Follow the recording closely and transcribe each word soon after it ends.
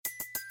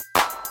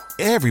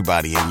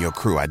Everybody in your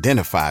crew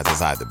identifies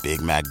as either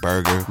Big Mac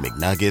Burger,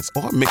 McNuggets,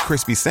 or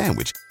McCrispy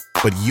Sandwich.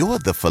 But you're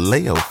the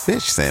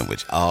Filet-O-Fish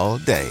Sandwich all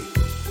day.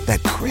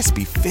 That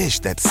crispy fish,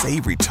 that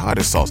savory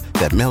tartar sauce,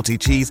 that melty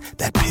cheese,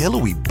 that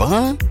pillowy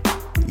bun.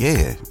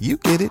 Yeah, you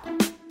get it.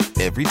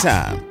 Every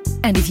time.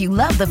 And if you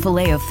love the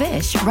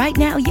Filet-O-Fish, right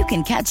now you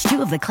can catch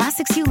two of the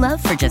classics you love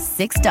for just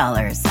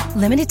 $6.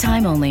 Limited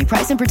time only.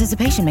 Price and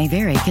participation may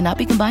vary. Cannot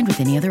be combined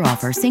with any other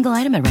offer. Single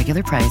item at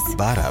regular price.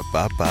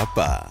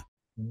 Ba-da-ba-ba-ba.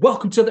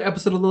 Welcome to the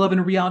episode of the Love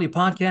and Reality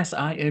Podcast.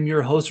 I am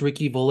your host,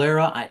 Ricky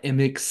Valera. I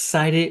am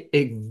excited,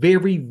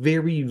 very,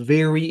 very,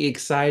 very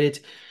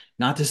excited.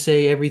 Not to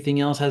say everything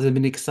else hasn't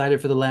been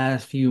excited for the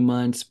last few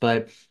months,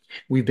 but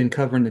we've been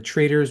covering the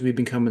Traitors. We've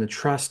been covering the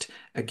Trust,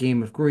 A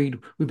Game of Greed.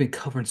 We've been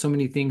covering so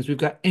many things. We've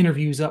got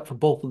interviews up for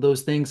both of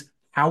those things.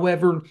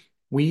 However,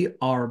 we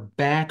are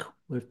back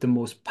with the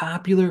most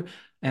popular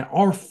and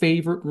our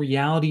favorite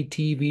reality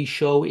TV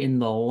show in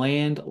the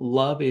land.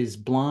 Love is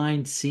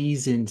Blind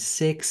Season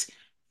 6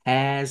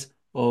 has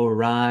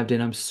arrived,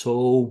 and I'm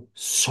so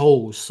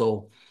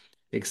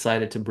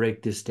excited to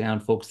break this down,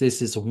 folks.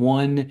 This is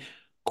one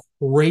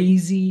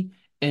crazy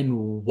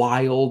and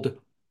wild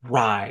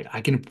ride.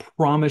 I can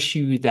promise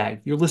you that. If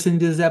you're listening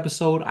to this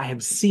episode, I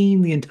have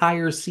seen the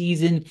entire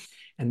season,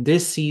 and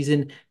this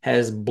season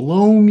has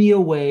blown me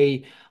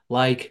away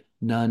like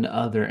none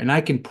other. And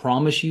I can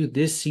promise you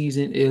this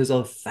season is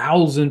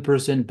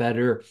 1,000%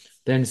 better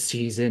than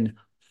season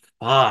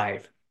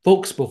 5.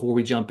 Folks, before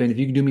we jump in, if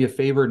you can do me a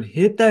favor and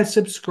hit that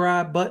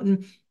subscribe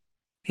button,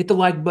 hit the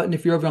like button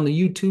if you're over on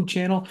the YouTube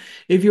channel.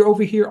 If you're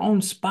over here on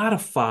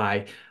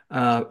Spotify,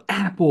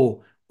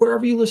 Apple,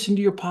 wherever you listen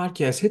to your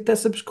podcast, hit that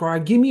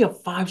subscribe. Give me a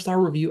 5-star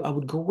review. I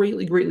would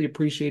greatly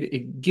appreciate it.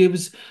 It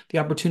gives the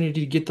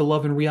opportunity to get the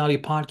Love and Reality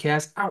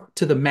Podcast out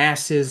to the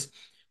masses.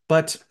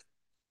 But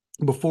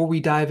before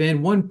we dive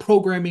in, one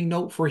programming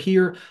note for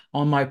here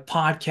on my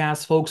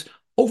podcast, folks.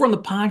 Over on the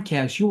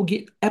podcast, you will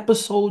get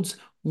episodes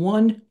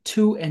 1,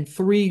 2, and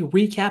 3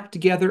 recap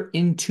together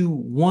into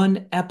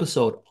one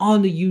episode.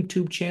 On the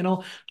YouTube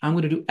channel, I'm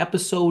going to do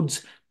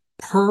episodes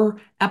per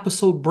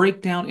episode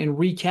breakdown and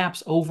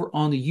recaps over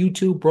on the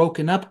YouTube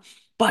broken up.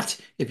 But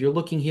if you're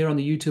looking here on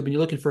the YouTube and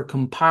you're looking for a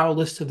compiled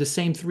list of the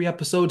same 3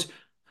 episodes,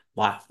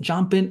 wow,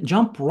 jump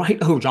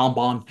right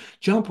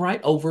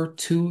over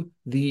to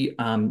the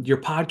your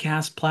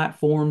podcast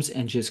platforms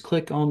and just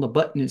click on the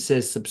button. It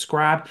says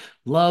subscribe,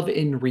 Love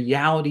in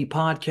Reality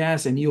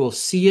Podcast, and you will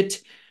see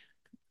it.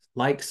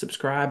 Like,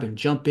 subscribe, and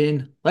jump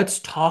in. Let's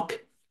talk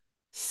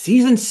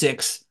season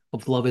 6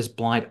 of Love is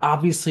Blind.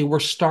 Obviously, we're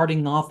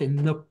starting off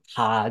in the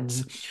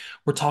pods.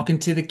 We're talking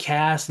to the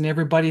cast, and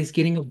everybody's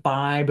getting a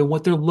vibe and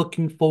what they're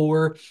looking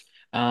for.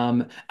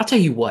 I'll tell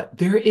you what,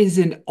 there is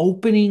an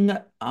opening,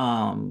 there's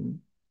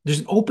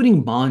an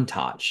opening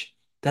montage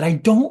that I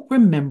don't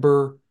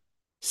remember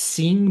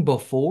seeing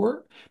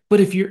before.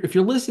 But if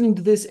you're listening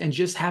to this and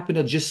just happen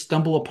to just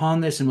stumble upon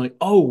this and like,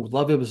 oh,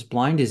 Love is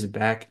Blind is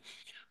back,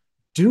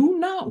 do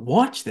not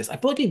watch this. I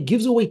feel like it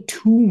gives away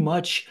too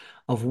much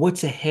of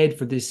what's ahead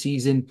for this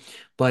season.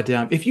 But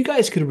if you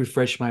guys could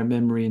refresh my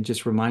memory and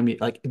just remind me,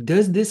 like,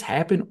 does this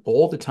happen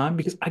all the time?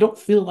 Because I don't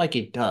feel like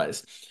it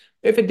does.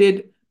 If it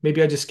did,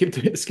 maybe I just skipped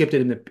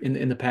it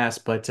in the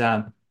past. But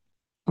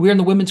we're in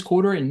the women's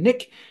quarter, and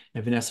Nick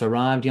and Vanessa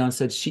arrived. Jan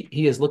said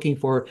he is looking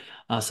for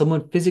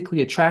someone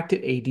physically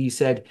attracted. AD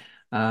said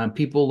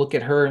people look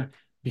at her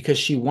because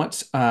she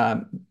wants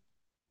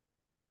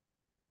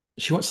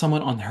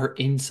someone on her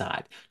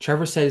inside.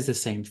 Trevor says the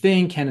same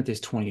thing. Kenneth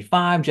is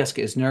 25.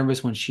 Jessica is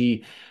nervous when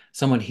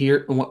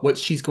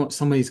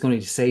somebody's going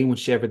to say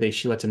whenever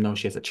she lets him know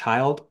she has a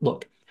child.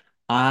 Look,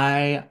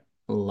 I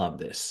love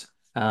this.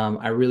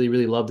 I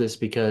really love this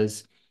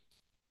because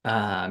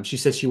she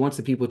says she wants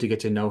the people to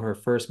get to know her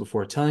first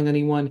before telling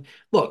anyone.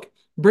 Look,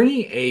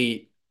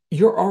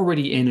 you're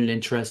already in an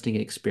interesting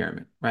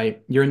experiment,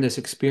 right? You're in this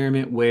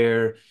experiment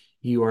where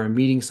you are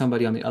meeting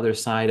somebody on the other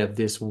side of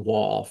this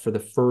wall for the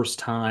first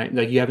time.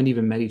 Like, you haven't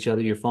even met each other.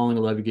 You're falling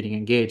in love. You're getting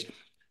engaged.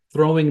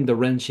 Throwing the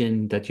wrench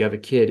in that you have a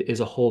kid is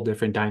a whole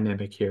different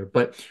dynamic here.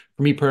 But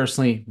for me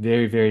personally,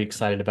 very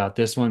excited about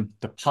this one.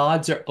 The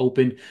pods are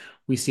open.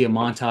 We see a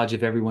montage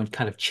of everyone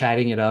kind of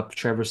chatting it up.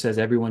 Trevor says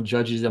everyone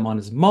judges him on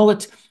his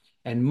mullet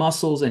and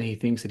muscles, and he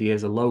thinks that he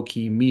has a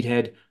low-key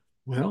meathead.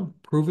 Well,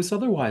 prove us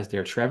otherwise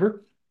there,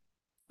 Trevor.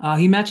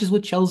 He matches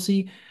with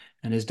Chelsea,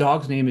 and his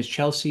dog's name is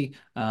Chelsea.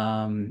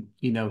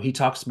 He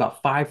talks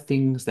about 5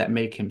 things that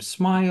make him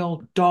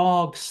smile: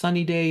 dog,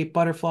 sunny day,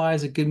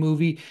 butterflies, a good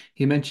movie.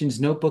 He mentions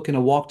Notebook and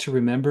A Walk to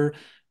Remember,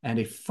 and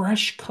a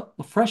fresh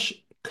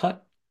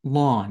cut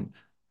lawn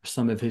are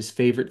some of his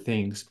favorite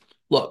things.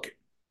 Look,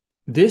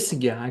 this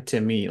guy,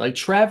 to me, like,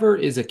 Trevor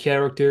is a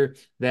character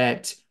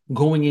that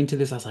going into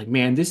this, I was like,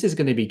 man, this is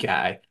going to be a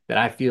guy that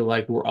I feel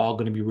like we're all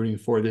going to be rooting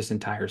for this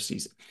entire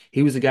season.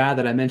 He was a guy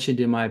that I mentioned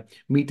in my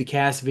Meet the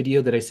Cast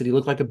video that I said he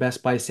looked like a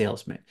Best Buy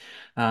salesman.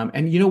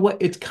 And you know what?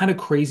 It's kind of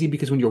crazy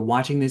because when you're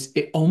watching this,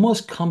 it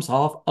almost comes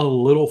off a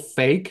little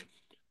fake,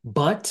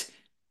 but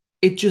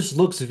it just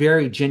looks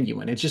very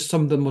genuine. It's just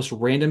some of the most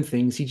random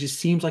things. He just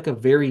seems like a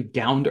very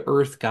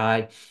down-to-earth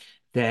guy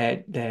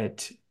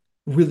that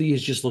really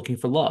is just looking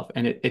for love,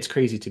 and it's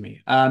crazy to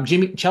me.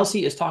 Jimmy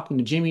Chelsea is talking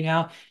to Jimmy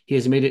now. He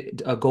has made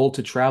it a goal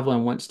to travel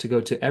and wants to go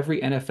to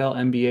every NFL,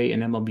 NBA,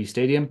 and MLB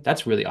stadium.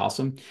 That's really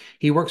awesome.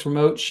 He works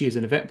remote. She is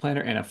an event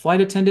planner and a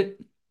flight attendant.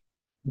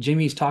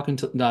 Jimmy's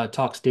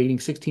talks dating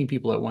 16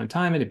 people at one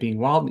time and it being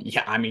wild.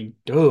 Yeah, I mean,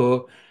 duh.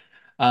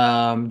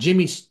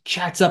 Jimmy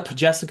chats up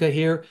Jessica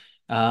here,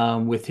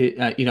 with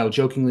his,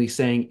 jokingly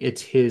saying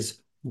it's his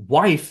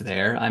wife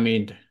there. I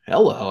mean,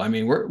 hello. I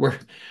mean,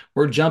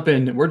 we're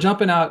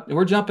jumping out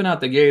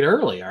the gate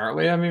early, aren't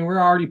we? I mean,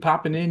 we're already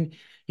popping in,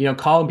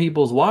 calling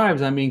people's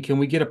wives. I mean, can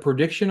we get a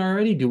prediction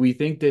already? Do we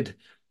think that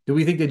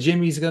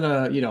Jimmy's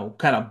gonna,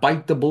 kind of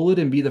bite the bullet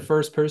and be the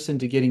first person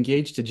to get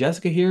engaged to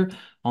Jessica here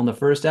on the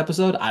first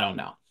episode? I don't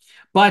know.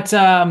 But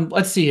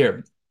let's see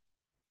here.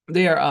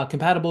 They are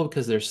compatible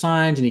because they're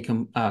signs, and he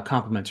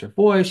compliments her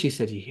voice. She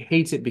said he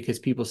hates it because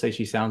people say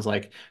she sounds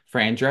like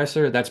Fran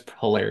Dresser. That's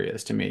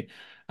hilarious to me.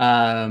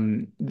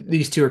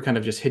 These two are kind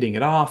of just hitting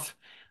it off.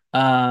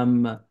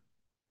 Um,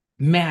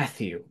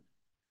 Matthew,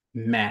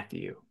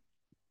 Matthew,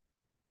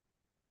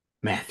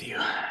 Matthew.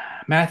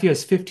 Matthew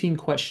has 15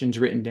 questions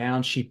written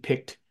down. She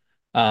picked,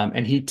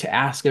 and he to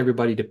ask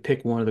everybody to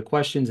pick one of the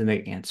questions and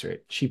they answer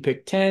it. She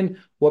picked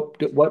 10.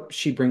 What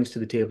she brings to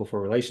the table for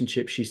a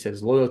relationship? She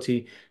says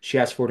loyalty. She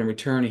asked for it in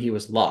return, and he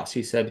was lost.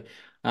 He said,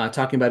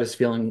 talking about his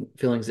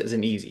feelings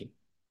isn't easy.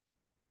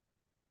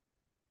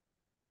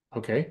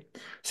 Okay.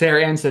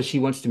 Sarah Ann says she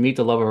wants to meet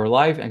the love of her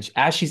life, and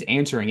as she's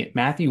answering it,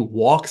 Matthew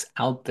walks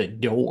out the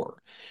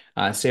door.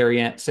 Sarah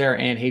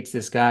Ann hates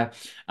this guy.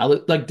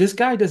 Like this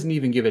guy doesn't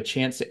even give a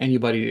chance to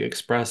anybody to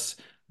express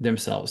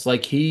themselves.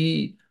 Like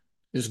he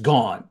is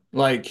gone,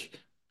 like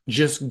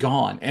just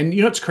gone. And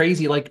it's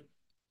crazy. Like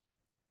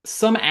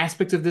some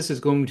aspect of this is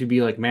going to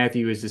be like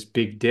Matthew is this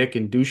big dick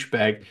and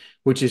douchebag,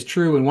 which is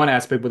true in one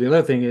aspect, but the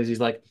other thing is he's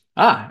like,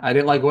 I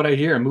didn't like what I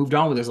hear and moved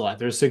on with his life.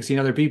 There's 16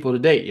 other people to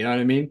date. You know what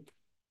I mean?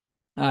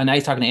 Now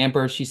he's talking to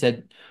Amber. She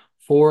said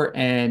four,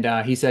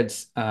 and he said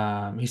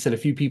a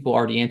few people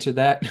already answered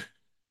that.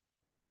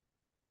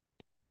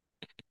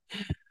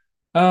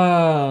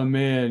 Oh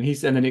man,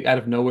 and then out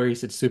of nowhere he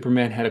said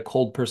Superman had a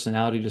cold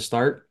personality to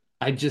start.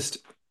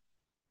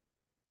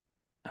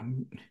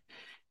 Um,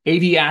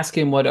 AD asked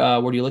him what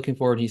are you looking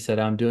for, and he said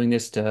I'm doing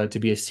this to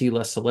be a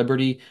C-list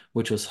celebrity,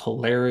 which was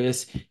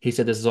hilarious. He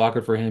said this is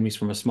awkward for him. He's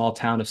from a small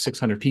town of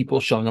 600 people.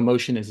 Showing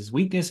emotion is his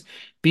weakness.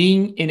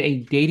 Being in a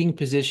dating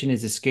position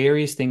is the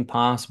scariest thing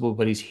possible,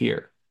 but he's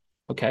here.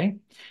 Okay.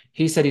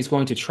 He said he's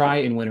going to try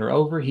and win her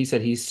over. He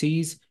said he's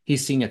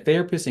seeing a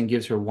therapist and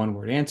gives her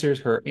one-word answers.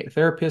 Her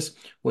therapist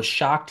was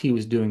shocked he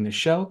was doing the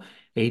show.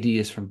 AD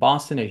is from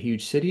Boston, a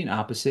huge city and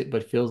opposite,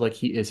 but feels like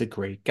he is a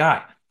great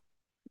guy.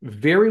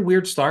 Very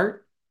weird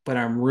start, but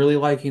I'm really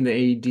liking the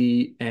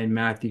AD and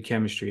Matthew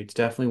chemistry. It's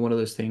definitely one of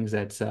those things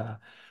that's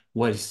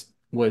was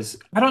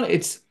I don't know,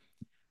 it's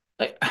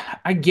like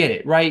I get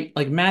it, right?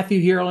 Like Matthew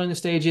here early in the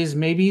stages,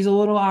 maybe he's a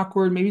little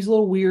awkward, maybe he's a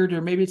little weird,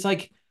 or maybe it's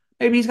like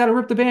maybe he's got to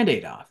rip the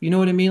band-aid off. You know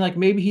what I mean? Like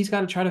maybe he's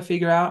got to try to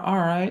figure out, all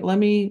right, let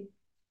me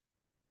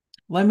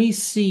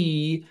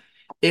see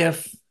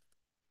if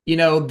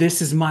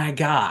this is my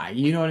guy,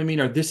 you know what I mean?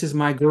 Or this is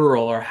my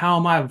girl, or how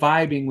am I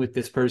vibing with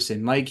this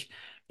person? Like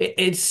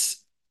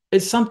it's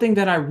something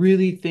that I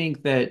really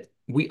think that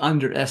we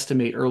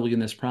underestimate early in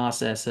this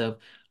process of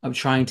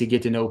trying to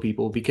get to know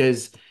people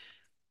because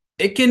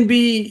it can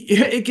be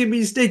it can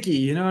be sticky,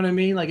 you know what I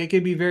mean? Like it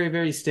can be very,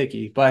 very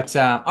sticky. But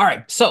all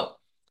right, so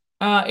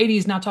AD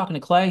is now talking to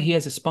Clay. He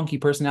has a spunky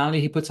personality.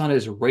 He puts on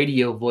his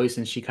radio voice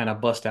and she kind of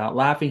busts out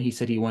laughing. He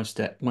said he wants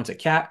a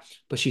cat,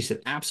 but she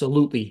said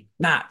absolutely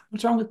not.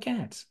 What's wrong with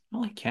cats? I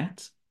like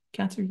cats.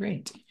 Cats are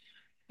great.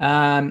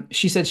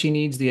 She said she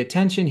needs the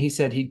attention. He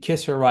said he'd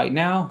kiss her right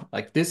now.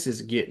 Like this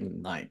is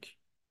getting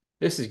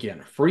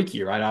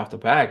freaky right off the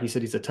back. He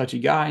said he's a touchy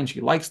guy and she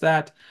likes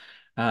that.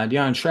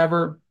 Deion and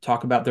Trevor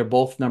talk about they're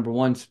both number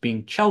ones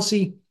being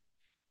Chelsea.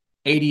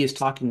 AD is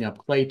talking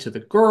up Clay to the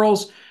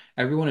girls.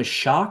 Everyone is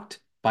shocked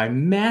by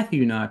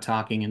Matthew not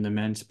talking in the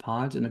men's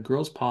pods and the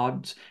girls'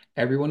 pods.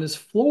 Everyone is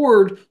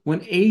floored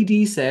when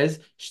AD says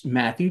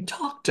Matthew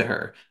talked to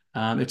her.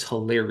 It's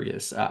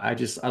hilarious. I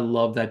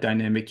love that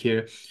dynamic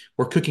here.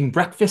 We're cooking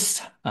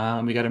breakfast.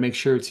 We got to make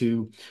sure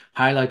to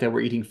highlight that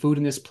we're eating food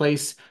in this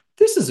place.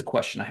 This is a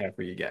question I have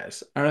for you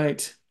guys. All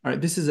right. All right.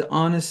 This is an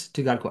honest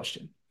to God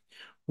question.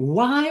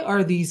 Why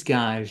are these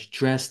guys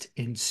dressed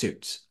in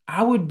suits?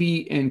 I would be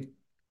in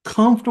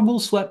comfortable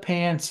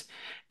sweatpants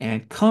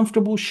and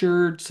comfortable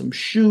shirts, some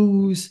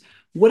shoes,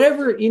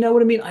 whatever, you know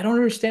what I mean? I don't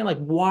understand like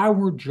why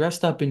we're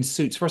dressed up in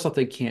suits. First off,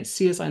 they can't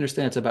see us. I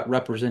understand it's about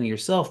representing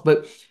yourself,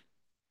 but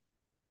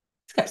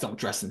these guys don't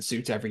dress in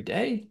suits every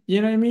day.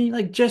 You know what I mean?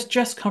 Like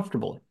just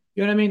comfortable.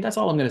 You know what I mean? That's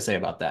all I'm gonna say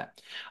about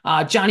that.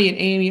 Johnny and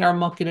Amy are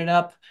mucking it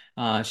up.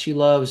 She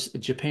loves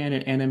Japan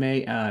and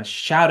anime.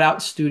 Shout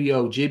out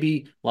Studio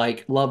Ghibli.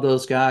 Like, love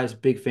those guys.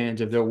 Big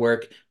fans of their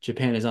work.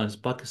 Japan is on his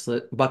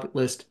bucket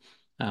list.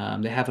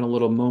 They're having a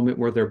little moment um,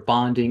 where they're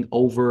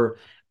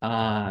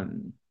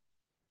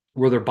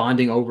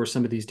bonding over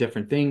some of these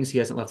different things. He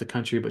hasn't left the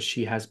country, but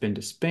she has been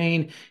to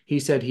Spain. He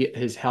said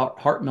his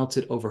heart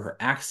melted over her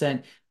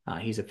accent.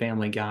 He's a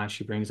family guy.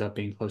 She brings up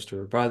being close to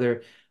her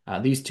brother.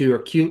 These two are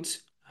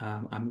cute.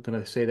 I'm going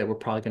to say that we're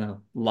probably going to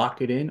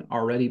lock it in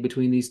already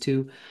between these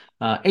two.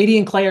 AD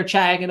and Clay are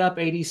chatting it up.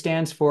 AD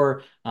stands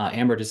for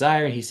Amber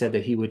Desire. He said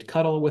that he would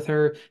cuddle with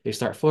her. They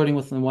start flirting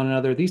with one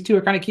another. These two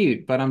are kind of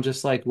cute, but I'm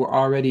just like, we're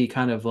already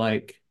kind of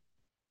like,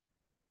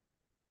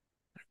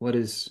 what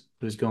is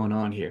going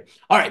on here?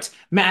 All right,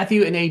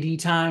 Matthew and AD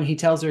time. He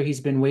tells her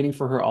he's been waiting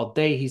for her all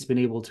day. He's been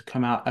able to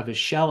come out of his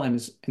shell,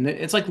 and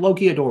it's like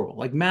low-key adorable.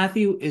 Like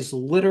Matthew is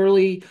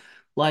literally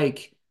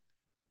like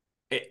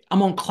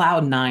I'm on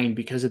cloud nine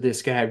because of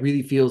this guy. It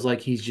really feels like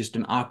he's just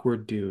an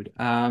awkward dude.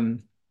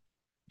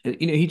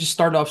 He just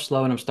started off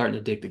slow, and I'm starting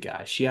to dig the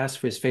guy. She asked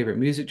for his favorite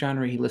music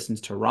genre. He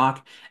listens to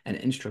rock and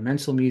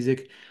instrumental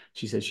music.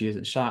 She said she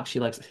isn't shocked. She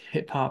likes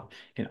hip hop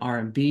and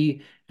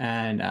R&B,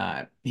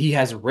 and he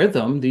has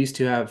rhythm. These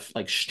two have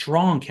like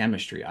strong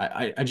chemistry.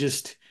 I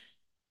just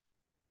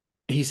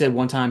he said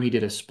one time he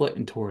did a split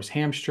and tore his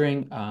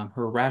hamstring.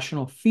 Her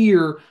irrational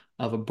fear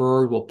of a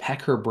bird will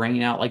peck her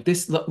brain out. Like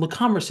this, the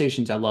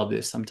conversations, I love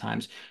this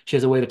sometimes. She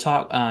has a way to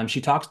talk.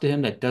 She talks to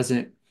him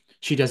that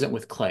she doesn't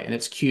with Clay. And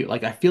it's cute.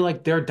 Like I feel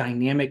like their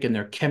dynamic and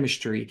their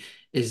chemistry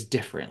is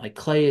different. Like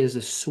Clay is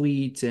a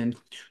sweet and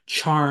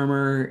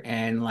charmer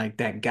and like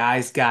that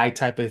guy's guy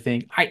type of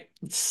thing. I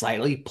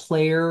slightly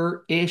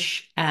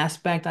player-ish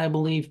aspect, I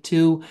believe,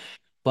 too.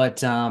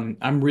 But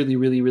I'm really,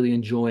 really, really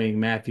enjoying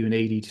Matthew and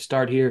AD to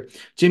start here.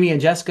 Jimmy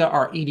and Jessica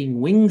are eating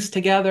wings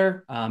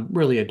together.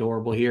 Really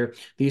adorable here.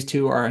 These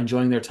two are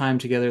enjoying their time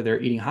together. They're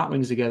eating hot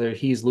wings together.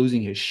 He's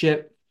losing his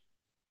shit.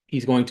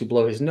 He's going to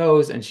blow his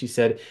nose, and she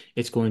said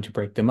it's going to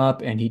break them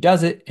up, and he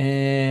does it,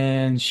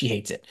 and she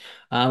hates it.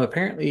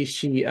 Apparently,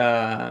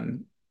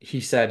 he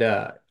said,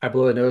 "I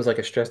blow a nose like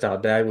a stressed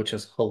out dad," which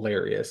is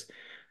hilarious.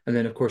 And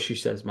then, of course, she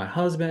says, "My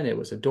husband." It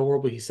was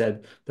adorable. He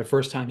said the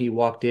first time he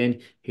walked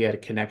in, he had a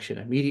connection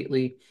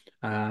immediately,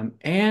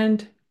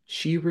 and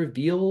she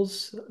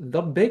reveals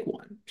the big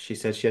one. She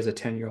said she has a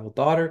 10-year-old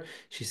daughter.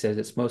 She says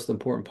it's most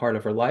important part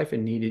of her life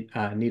and needed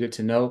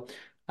to know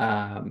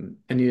and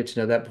needed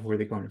to know that before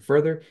they go any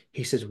further.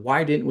 He says,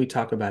 "Why didn't we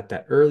talk about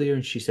that earlier?"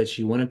 And she said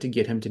she wanted to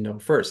get him to know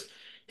first.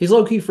 He's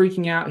low-key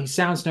freaking out. He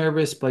sounds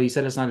nervous, but he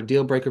said it's not a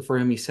deal breaker for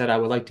him. He said, "I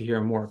would like to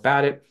hear more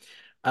about it."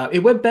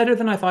 It went better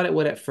than I thought it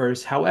would at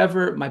first.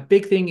 However, my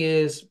big thing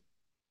is,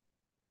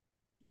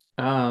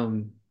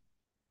 um,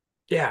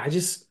 yeah,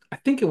 I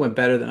think it went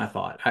better than I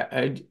thought.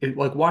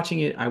 Like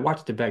watching it. I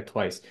watched it back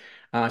twice.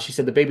 She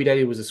said the baby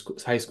daddy was a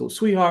high school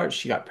sweetheart.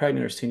 She got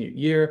pregnant her senior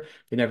year.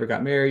 They never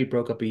got married.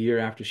 Broke up a year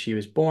after she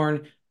was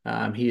born.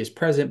 He is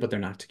present, but they're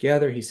not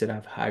together. He said I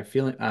have high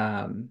feeling.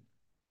 And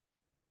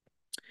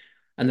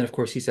then of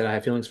course he said I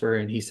have feelings for her,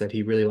 and he said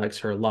he really likes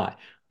her a lot.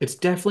 It's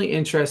definitely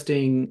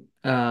interesting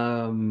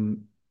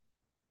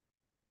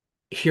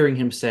hearing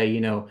him say,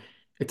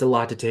 it's a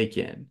lot to take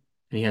in,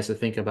 and he has to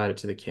think about it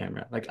to the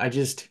camera. Like I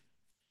just.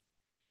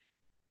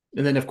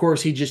 And then, of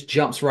course, he just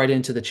jumps right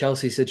into the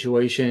Chelsea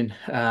situation.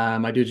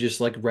 I do just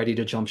like ready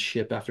to jump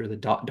ship after the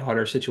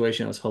daughter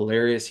situation. It was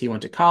hilarious. He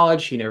went to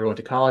college. He never went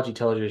to college. He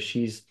tells her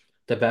she's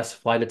the best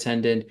flight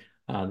attendant.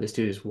 This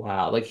dude is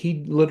wild. Like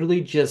he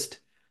literally just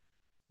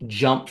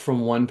jumped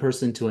from one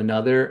person to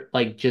another,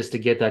 like just to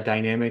get that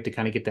dynamic, to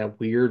kind of get that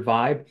weird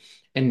vibe.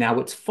 And now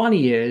what's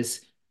funny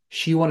is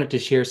she wanted to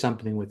share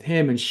something with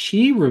him, and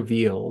she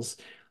reveals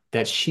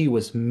that she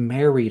was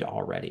married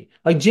already.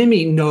 Like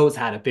Jimmy knows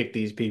how to pick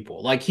these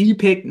people. Like he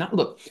picked, not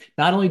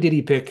only did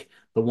he pick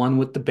the one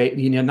with the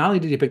baby, not only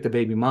did he pick the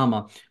baby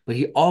mama, but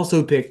he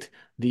also picked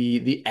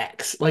the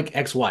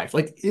ex-wife.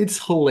 Like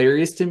it's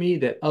hilarious to me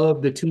that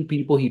of the two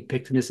people he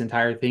picked in this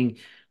entire thing,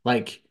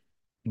 like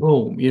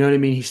boom, you know what I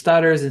mean? He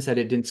stutters and said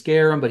it didn't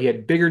scare him, but he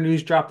had bigger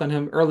news dropped on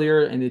him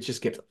earlier, and it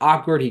just gets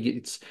awkward. He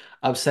gets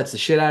upsets the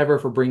shit out of her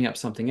for bringing up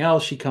something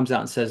else. She comes out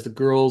and says the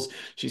girls,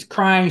 she's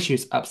crying. She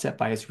was upset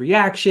by his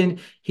reaction.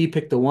 He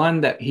picked the one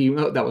that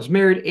was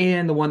married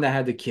and the one that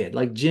had the kid.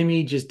 Like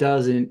Jimmy just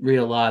doesn't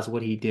realize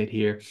what he did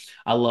here.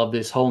 I love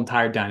this whole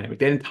entire dynamic.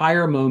 That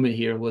entire moment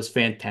here was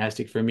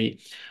fantastic for me.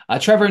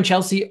 Trevor and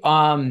Chelsea,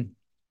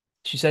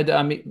 she said,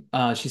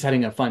 she's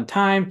having a fun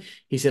time.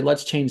 He said,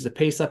 let's change the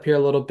pace up here a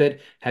little bit.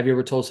 Have you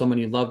ever told someone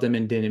you loved them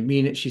and didn't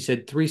mean it? She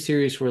said, 3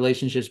 serious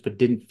relationships, but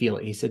didn't feel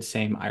it. He said,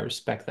 same. I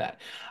respect that.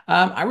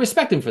 I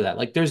respect him for that.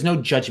 Like, there's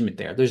no judgment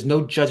there. There's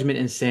no judgment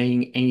in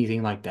saying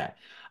anything like that.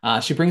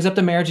 She brings up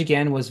the marriage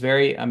again, was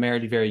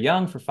married very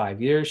young for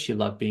 5 years. She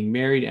loved being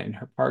married and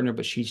her partner,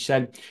 but she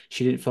said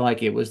she didn't feel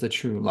like it was the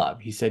true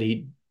love. He said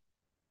it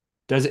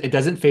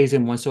doesn't faze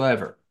him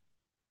whatsoever.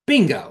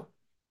 Bingo.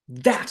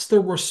 That's the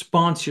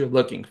response you're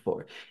looking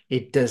for.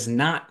 It does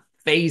not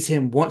faze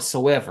him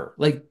whatsoever.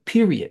 Like,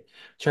 period.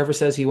 Trevor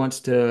says he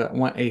want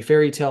a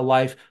fairy tale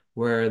life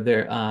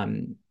where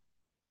um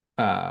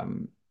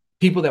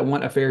people that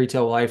want a fairy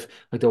tale life,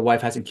 like their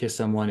wife hasn't kissed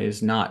someone,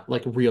 is not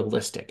like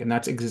realistic. And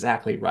that's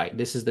exactly right.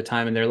 This is the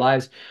time in their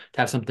lives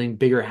to have something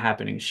bigger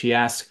happening. She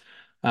asks,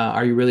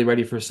 are you really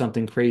ready for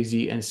something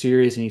crazy and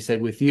serious? And he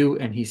said, with you.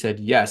 And he said,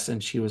 yes.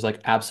 And she was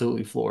like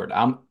absolutely floored.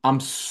 I'm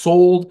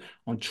sold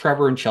on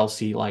Trevor and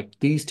Chelsea. Like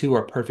these two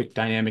are perfect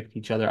dynamic to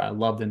each other. I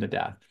love them to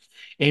death.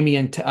 Amy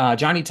and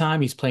Johnny Time,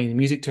 he's playing the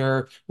music to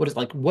her.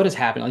 What is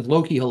happening? Like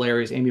Loki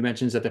hilarious. Amy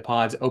mentions that the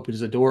pods opens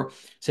the door,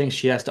 saying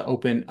she has to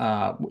open.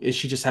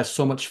 She just has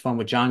so much fun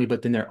with Johnny,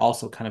 but then they're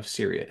also kind of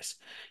serious.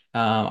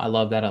 I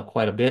love that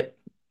quite a bit.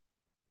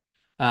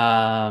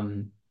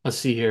 Let's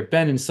see here.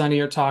 Ben and Sunny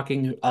are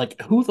talking. Like,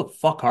 who the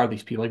fuck are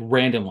these people? Like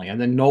randomly. And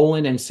then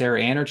Nolan and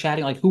Sarah Ann are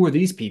chatting. Like, who are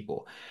these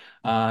people?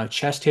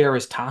 Chest hair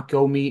is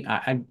taco meat.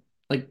 I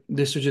like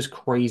this is just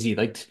crazy.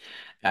 Like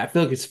I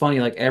feel like it's funny.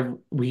 Like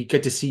we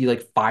get to see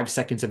like 5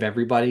 seconds of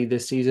everybody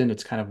this season.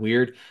 It's kind of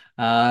weird.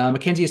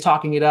 Mackenzie is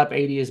talking it up.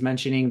 AD is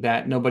mentioning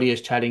that nobody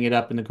is chatting it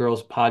up in the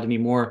girls' pod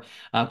anymore,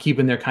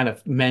 keeping their kind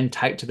of men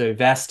tight to their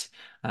vest.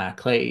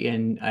 Clay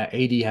and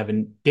AD have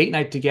a date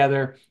night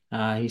together.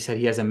 He said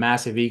he has a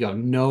massive ego.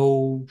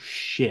 No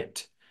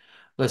shit.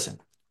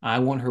 Listen, I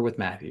want her with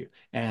Matthew.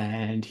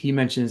 And he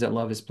mentions that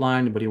love is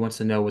blind, but he wants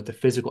to know what the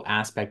physical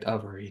aspect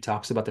of her. He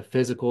talks about the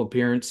physical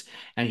appearance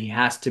and he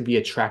has to be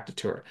attracted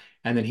to her.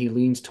 And then he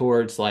leans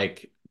towards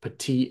like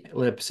petite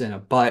lips and a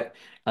butt.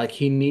 Like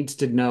he needs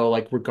to know,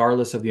 like,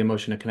 regardless of the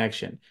emotional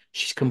connection,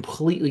 she's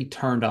completely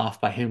turned off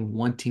by him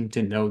wanting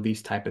to know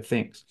these type of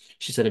things.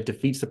 She said it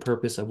defeats the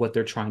purpose of what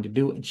they're trying to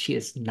do, and she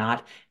is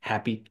not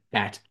happy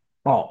at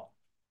all.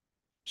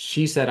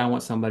 She said, I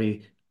want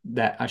somebody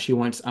that I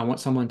want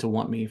someone to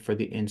want me for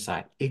the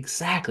inside.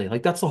 Exactly.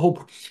 Like that's the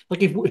whole,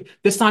 like if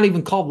it's not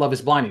even called Love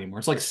is Blind anymore.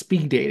 It's like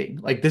speed dating.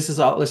 Like that's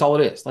all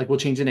it is. Like we'll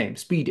change the name,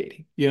 speed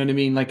dating. You know what I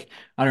mean? Like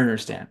I don't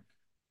understand.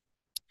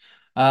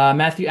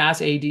 Matthew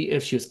asked AD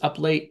if she was up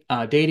late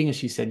dating, and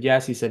she said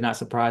yes. He said not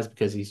surprised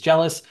because he's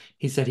jealous.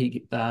 He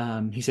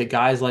said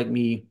guys like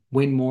me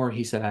win more.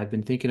 He said I've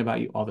been thinking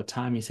about you all the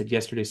time. He said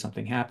yesterday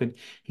something happened.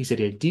 He said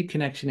he had a deep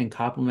connection and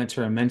compliments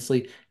her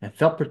immensely and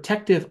felt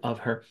protective of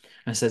her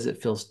and says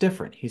it feels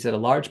different. He said a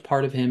large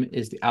part of him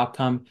is the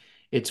outcome.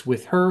 It's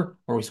with her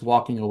or he's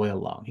walking away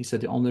alone. He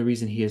said the only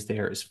reason he is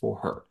there is for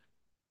her.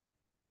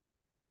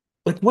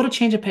 Like what a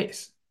change of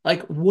pace.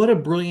 Like what a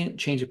brilliant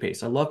change of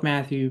pace. I love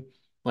Matthew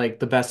like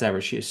the best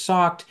ever. She is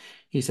shocked.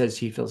 He says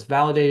he feels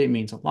validated. It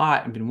means a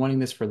lot. I've been wanting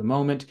this for the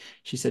moment.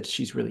 She said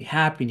she's really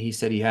happy. And he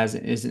said he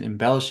isn't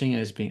embellishing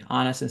and is being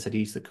honest and said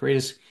he's the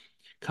greatest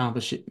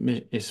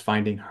accomplishment is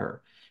finding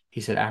her.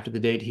 He said after the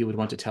date, he would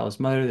want to tell his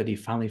mother that he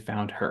finally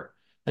found her.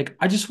 Like,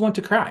 I just want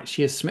to cry.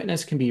 She is smitten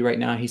as can be right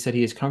now. He said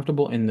he is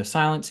comfortable in the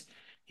silence.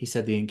 He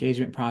said the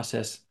engagement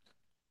process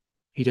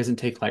he doesn't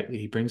take lightly.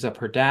 He brings up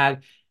her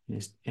dad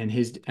and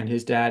his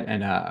dad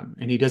and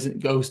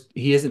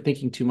he isn't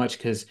thinking too much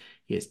because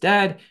he is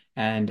dad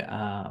and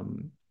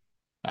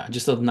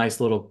just a nice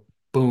little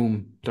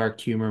boom dark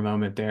humor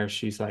moment there.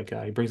 She's like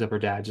he brings up her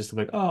dad just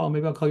like, oh,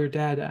 maybe I'll call your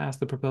dad to ask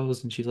to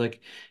propose, and she's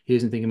like he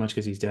isn't thinking much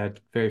because he's dead.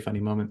 Very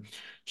funny moment.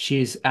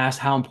 She's asked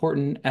how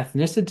important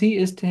ethnicity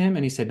is to him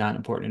and he said not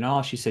important at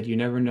all. She said you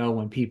never know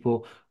when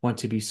people want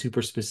to be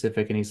super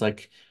specific, and he's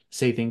like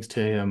say things to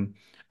him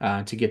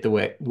to get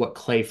what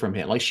Clay from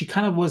him. Like she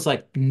kind of was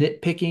like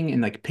nitpicking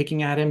and like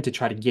picking at him to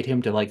try to get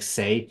him to like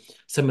say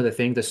some of the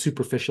things, the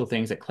superficial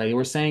things that Clay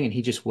was saying, and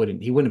he just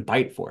wouldn't. He wouldn't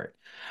bite for it.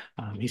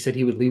 He said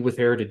he would leave with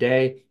her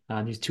today.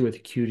 These two are the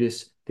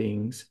cutest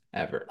things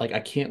ever. Like I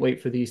can't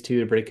wait for these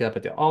two to break up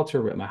at the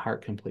altar, rip my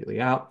heart completely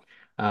out.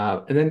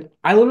 And then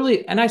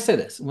I say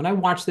this when I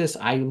watch this,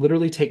 I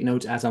literally take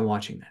notes as I'm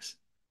watching this.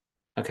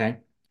 Okay,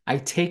 I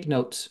take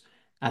notes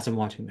as I'm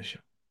watching the show.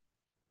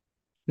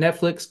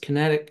 Netflix,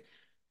 Kinetic.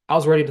 I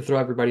was ready to throw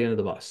everybody under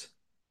the bus.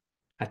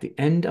 At the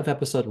end of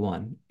episode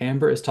 1,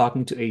 Amber is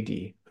talking to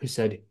AD,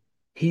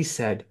 he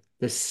said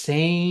the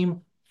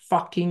same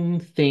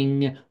fucking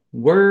thing,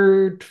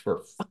 word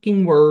for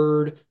fucking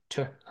word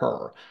to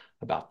her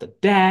about the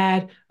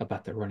dad,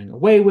 about the running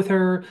away with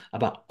her,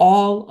 about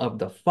all of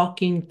the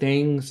fucking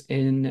things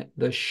in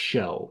the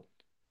show.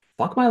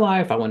 Fuck my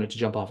life. I wanted to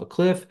jump off a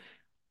cliff.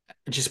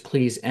 Just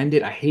please end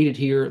it. I hate it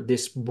here.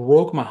 This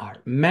broke my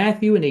heart.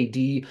 Matthew and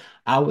AD,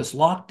 I was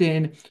locked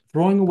in,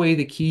 throwing away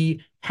the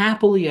key,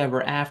 happily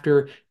ever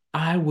after.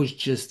 I was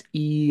just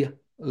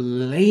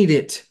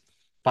elated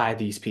by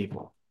these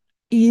people.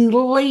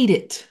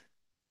 Elated.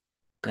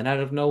 And out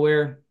of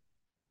nowhere,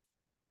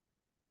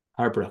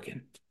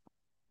 heartbroken.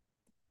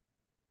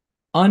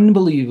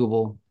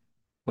 Unbelievable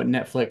what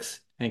Netflix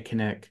and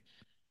Connect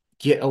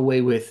get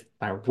away with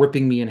by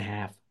ripping me in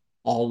half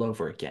all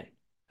over again.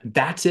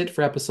 That's it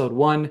for episode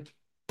 1.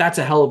 That's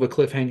a hell of a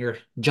cliffhanger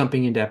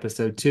jumping into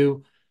episode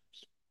 2.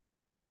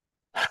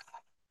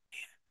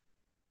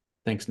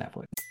 Thanks,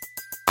 Netflix.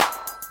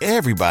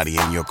 Everybody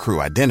in your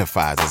crew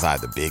identifies as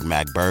either Big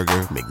Mac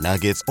Burger,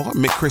 McNuggets, or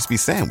McCrispy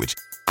Sandwich.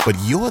 But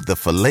you're the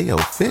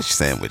Filet-O-Fish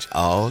Sandwich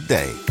all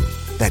day.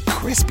 That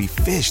crispy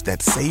fish,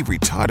 that savory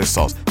tartar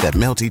sauce, that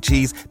melty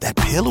cheese, that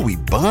pillowy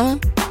bun.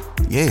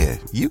 Yeah,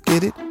 you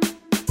get it.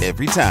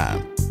 every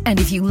time. And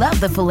if you love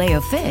the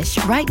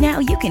Filet-O-Fish, right now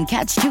you can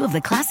catch two of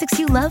the classics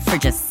you love for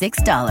just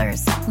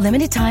 $6.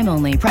 Limited time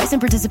only. Price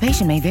and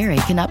participation may vary.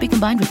 Cannot be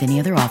combined with any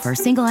other offer.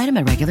 Single item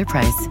at regular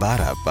price.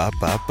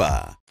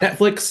 Ba-da-ba-ba-ba.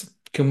 Netflix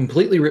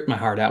completely ripped my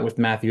heart out with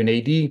Matthew and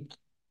AD.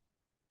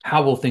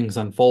 How will things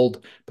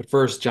unfold? But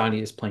first,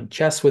 Johnny is playing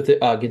chess with it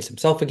against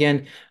himself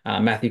again.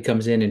 Matthew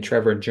comes in, and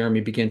Trevor and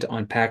Jeremy begin to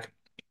unpack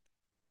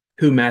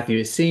who Matthew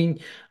is seeing.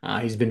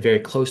 He's been very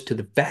close to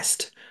the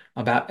vest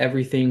about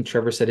everything.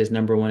 Trevor said his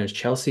number one is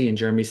Chelsea, and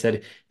Jeremy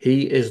said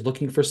he is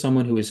looking for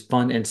someone who is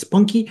fun and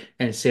spunky,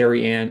 and Sarah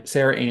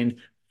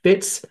Ann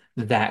fits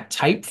that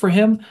type for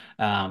him.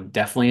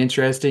 Definitely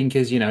interesting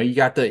because you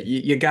got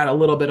a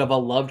little bit of a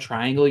love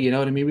triangle. You know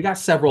what I mean? We got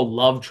several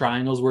love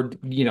triangles we're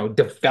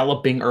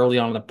developing early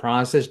on in the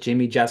process.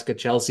 Jimmy, Jessica,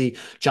 Chelsea,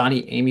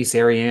 Johnny, Amy,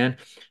 Sarah Ann,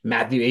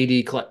 Matthew,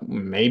 AD, Clay,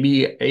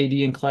 maybe AD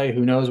and Clay.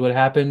 Who knows what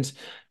happens?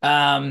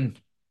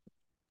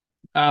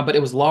 But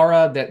it was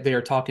Laura that they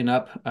are talking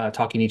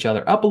each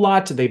other up a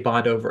lot. They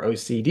bond over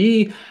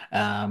OCD.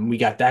 We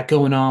got that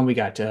going on. We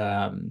got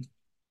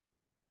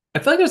I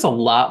feel like there's a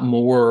lot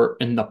more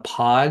in the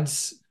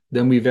pods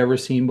than we've ever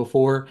seen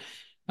before.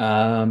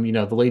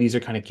 The ladies are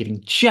kind of getting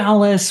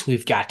jealous.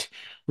 We've got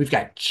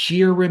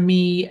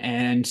Jeremy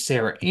and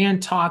Sarah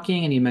Ann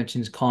talking, and he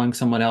mentions calling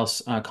someone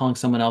else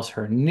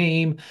her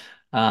name.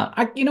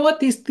 You know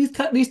what?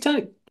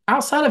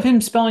 Outside of him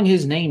spelling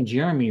his name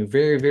Jeremy,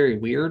 very, very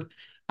weird.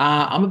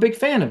 I'm a big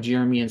fan of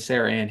Jeremy and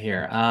Sarah Ann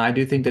here. I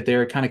do think that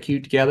they're kind of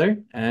cute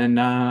together, and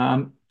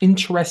I'm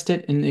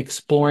interested in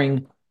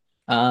exploring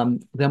them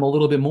a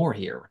little bit more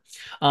here.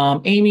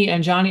 Amy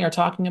and Johnny are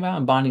talking about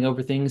and bonding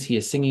over things. He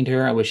is singing to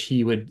her. I wish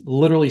he would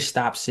literally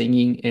stop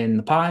singing in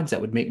the pods.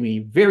 That would make me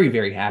very,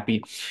 very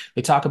happy.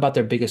 They talk about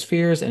their biggest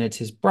fears, and it's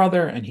his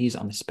brother, and he's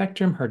on the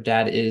spectrum. Her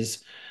dad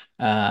is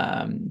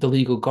the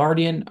legal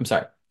guardian. I'm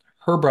sorry,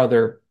 her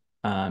brother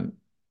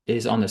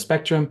is on the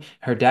spectrum.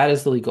 Her dad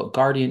is the legal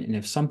guardian, and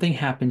if something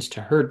happens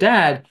to her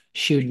dad,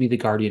 she would be the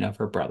guardian of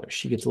her brother.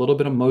 She gets a little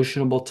bit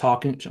emotional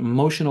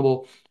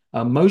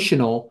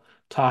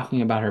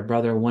talking about her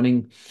brother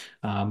wanting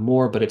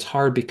more, but it's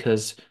hard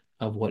because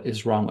of what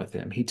is wrong with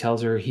him. He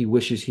tells her he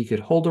wishes he could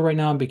hold her right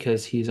now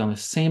because he's on the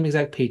same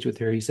exact page with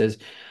her. He says,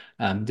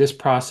 this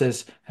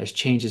process has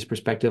changed his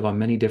perspective on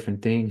many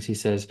different things. He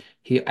says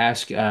he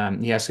asked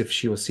if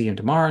she will see him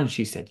tomorrow, and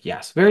she said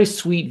yes. Very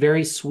sweet,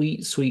 very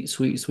sweet, sweet,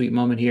 sweet, sweet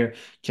moment here.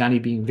 Johnny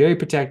being very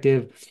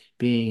protective,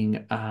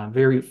 being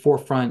very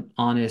forefront,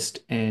 honest,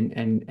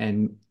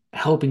 and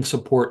helping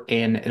support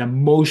an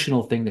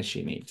emotional thing that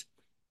she needs.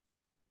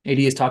 AD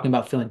is talking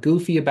about feeling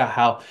goofy about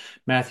how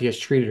Matthew has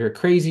treated her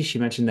crazy. She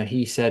mentioned that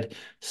he said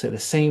the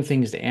same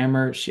things to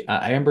Amber. She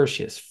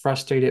is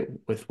frustrated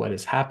with what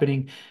is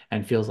happening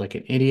and feels like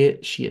an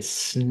idiot. She is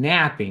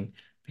snapping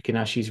because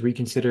now she's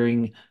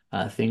reconsidering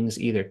things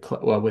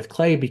with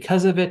Clay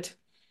because of it.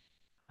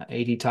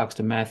 AD talks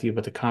to Matthew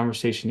about the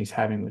conversation he's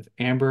having with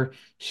Amber.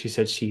 She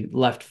said she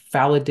left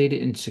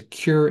validated and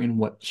secure in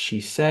what she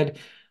said.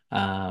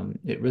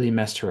 It really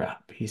messed her up.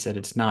 He said,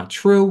 it's not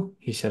true.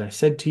 He said, I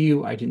said to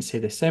you, I didn't say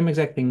the same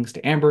exact things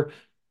to Amber.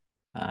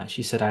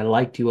 She said, I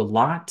liked you a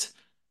lot.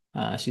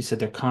 She said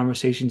their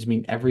conversations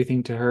mean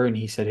everything to her. And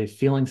he said his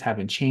feelings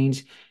haven't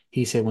changed.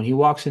 He said when he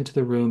walks into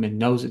the room and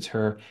knows it's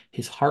her,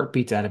 his heart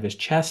beats out of his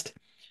chest.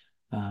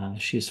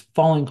 She is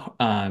falling.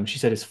 She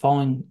said it's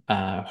falling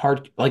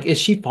hard. Like, is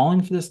she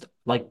falling for this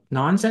like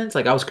nonsense?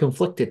 Like I was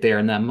conflicted there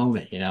in that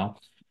moment.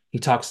 He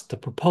talks the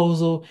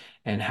proposal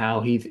and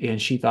how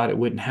she thought it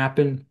wouldn't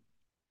happen.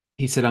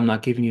 He said, I'm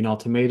not giving you an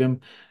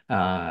ultimatum.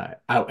 I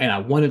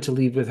wanted to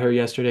leave with her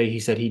yesterday. He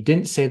said he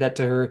didn't say that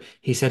to her.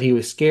 He said he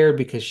was scared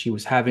because she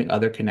was having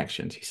other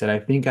connections. He said, I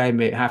think I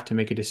may have to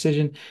make a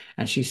decision.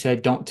 And she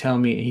said, don't tell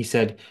me. And he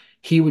said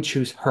he would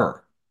choose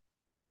her.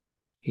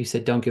 He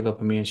said, don't give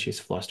up on me. And she's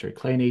flustered.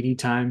 Clay and AD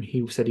time.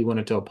 He said he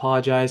wanted to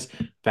apologize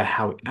about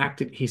how he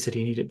acted. He said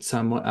he needed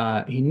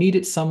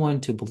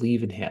someone to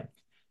believe in him.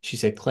 She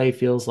said, Clay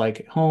feels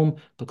like home,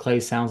 but Clay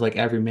sounds like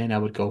every man I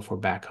would go for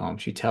back home.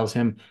 She tells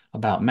him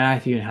about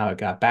Matthew and how it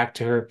got back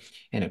to her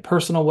in a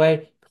personal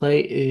way.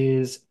 Clay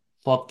is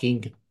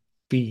fucking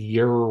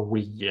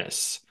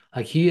furious.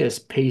 Like he is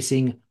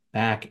pacing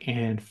back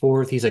and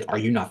forth. He's like, are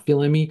you not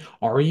feeling me?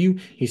 Are you?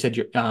 He said,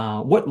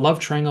 what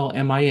love triangle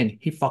am I in?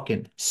 He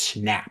fucking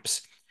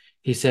snaps.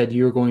 He said,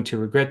 you're going to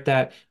regret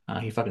that.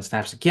 He fucking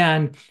snaps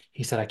again.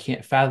 He said, I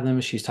can't fathom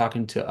she's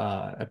talking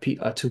to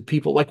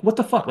people. Like, what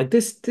the fuck? Like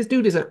this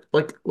dude is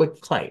like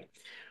Clay.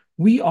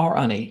 We are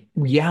on a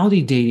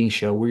reality dating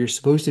show where you're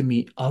supposed to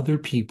meet other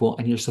people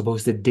and you're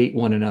supposed to date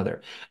one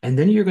another. And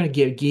then you're going to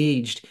get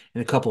engaged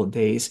in a couple of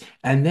days.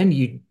 And then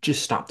you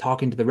just stop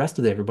talking to the rest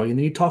of everybody. And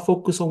then you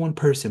focus on one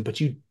person, but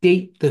you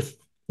date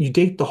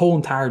the whole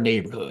entire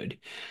neighborhood.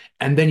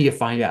 And then you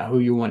find out who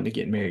you're wanting to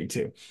get married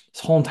to.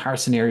 This whole entire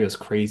scenario is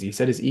crazy. He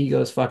said his ego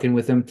is fucking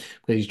with him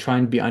because he's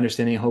trying to be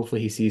understanding.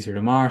 Hopefully he sees her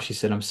tomorrow. She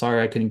said, I'm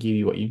sorry I couldn't give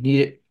you what you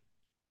needed.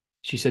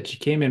 She said she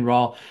came in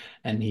raw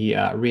and he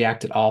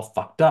reacted all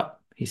fucked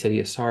up. He said he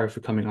is sorry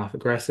for coming off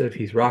aggressive.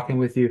 He's rocking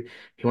with you.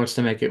 He wants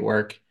to make it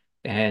work.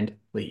 and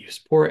leaves.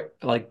 Poor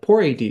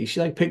AD. She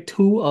like picked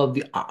two of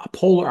the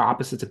polar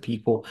opposites of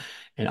people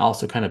and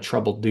also kind of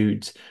troubled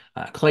dudes.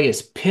 Clay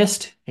is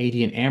pissed. AD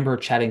and Amber are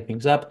chatting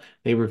things up.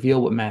 They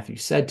reveal what Matthew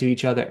said to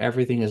each other.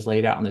 Everything is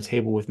laid out on the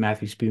table with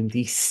Matthew spewing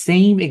the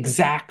same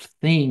exact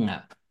thing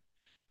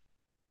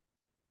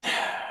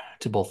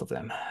to both of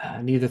them.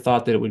 Neither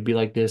thought that it would be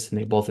like this, and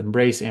they both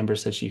embrace. Amber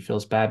said she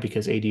feels bad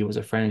because AD was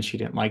a friend and she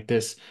didn't like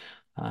this.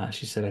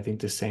 She said, I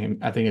think the same.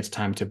 I think it's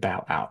time to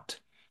bow out.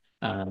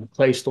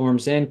 Clay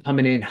storms in,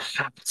 coming in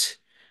hot.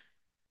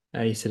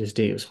 He said his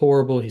date was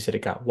horrible. He said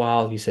it got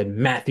wild. He said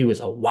Matthew is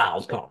a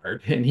wild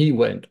card, and he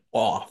went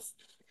off.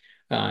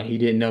 He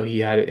didn't know he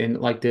had it in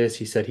like this.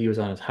 He said he was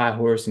on his high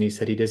horse, and he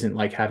said he doesn't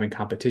like having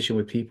competition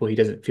with people he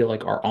doesn't feel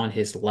like are on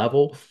his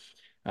level.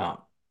 Uh,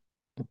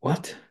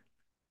 what?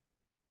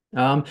 We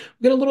got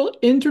a little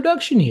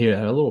introduction here,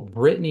 a little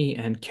Brittany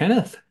and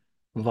Kenneth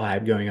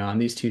vibe going on.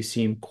 These two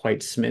seem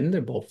quite smitten.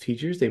 They're both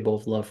teachers. They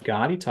both love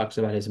God. He talks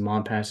about his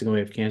mom passing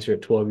away of cancer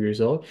at 12 years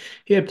old.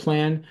 He had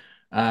planned,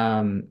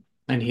 um,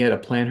 and he had to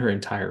plan her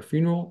entire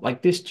funeral.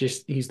 Like this,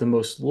 just he's the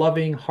most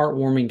loving,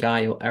 heartwarming guy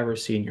you'll ever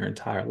see in your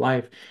entire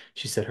life.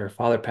 She said her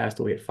father passed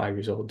away at 5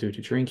 years old due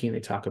to drinking. They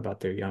talk about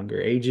their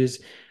younger ages.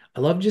 I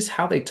love just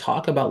how they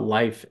talk about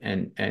life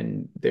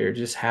and they're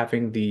just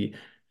having the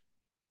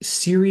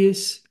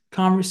serious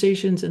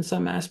conversations in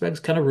some aspects,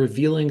 kind of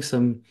revealing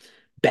some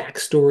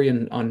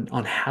backstory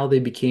on how they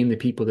became the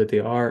people that they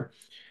are.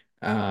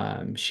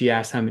 She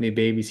asked how many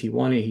babies he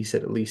wanted. He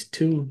said at least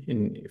two,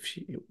 and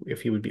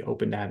if he would be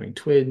open to having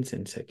twins,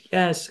 and said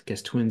yes,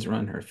 because twins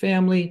run her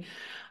family.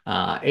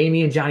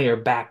 Amy and Johnny are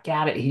back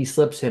at it. He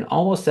slips in,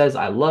 almost says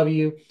 "I love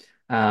you,"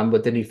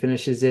 but then he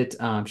finishes it.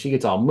 She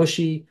gets all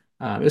mushy.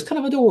 It was kind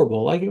of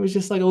adorable. Like it was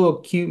just like a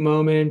little cute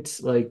moment.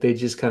 Like they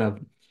just kind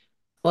of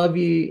love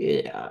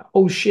you. Yeah.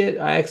 Oh shit,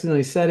 I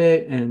accidentally said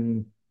it.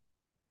 And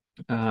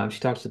she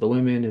talks to the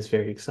women, is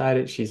very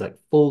excited. She's like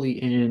fully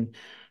in.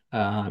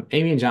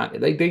 Amy and Johnny,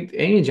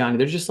 Amy and Johnny,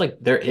 they're just like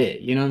they're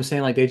it. You know what I'm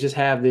saying? Like they just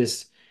have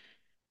this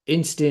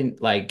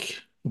instant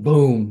like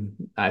boom.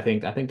 I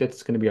think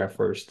that's going to be our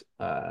first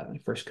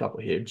couple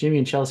here. Jimmy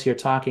and Chelsea are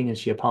talking, and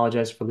she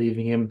apologized for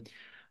leaving him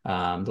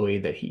the way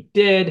that he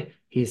did.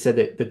 He said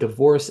that the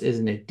divorce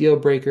isn't a deal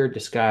breaker.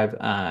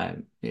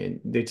 And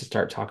they just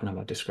start talking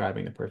about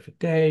describing the perfect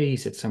day. He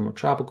said summer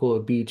tropical, a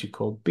beach, a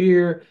cold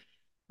beer.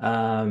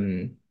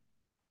 Um,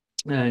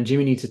 and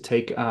Jimmy needs to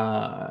take.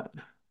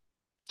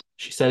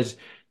 She says,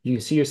 you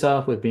see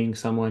yourself with being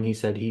someone. He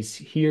said he's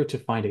here to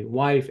find a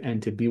wife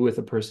and to be with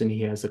a person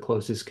he has the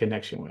closest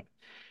connection with.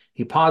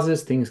 He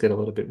pauses, things get a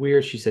little bit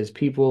weird. She says,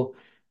 people,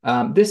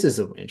 this is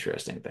an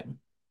interesting thing.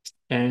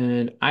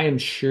 And I am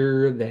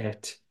sure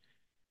that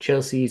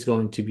Chelsea is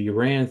going to be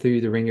ran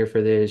through the ringer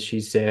for this.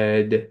 She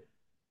said,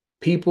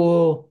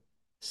 people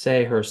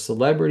say her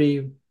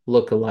celebrity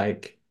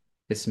look-alike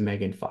is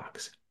Megan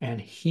Fox. And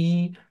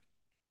he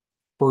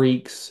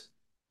freaks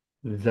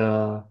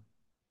the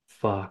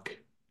fuck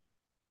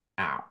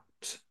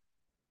out.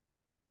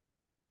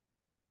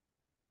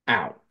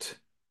 Out.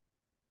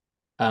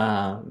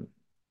 Um,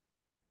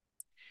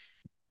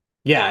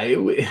 yeah,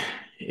 yeah,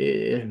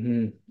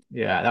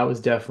 that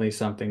was definitely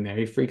something there.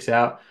 He freaks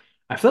out.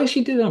 I feel like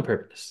she did it on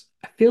purpose.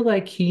 I feel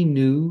like he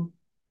knew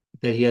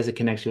that he has a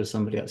connection with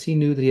somebody else. He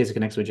knew that he has a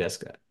connection with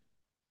Jessica.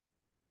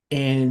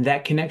 And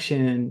that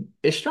connection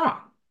is strong.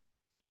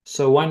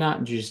 So why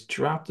not just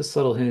drop the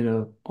subtle hint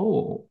of,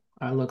 oh,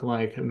 I look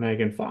like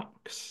Megan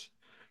Fox?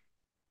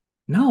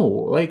 No,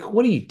 like,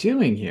 what are you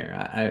doing here?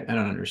 I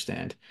don't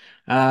understand.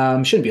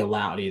 Shouldn't be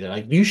allowed either.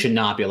 Like, you should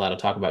not be allowed to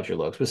talk about your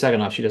looks. But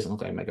second off, she doesn't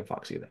look like Megan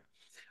Fox either.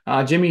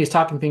 Jimmy is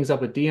talking things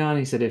up with Dion.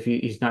 He said if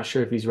he's not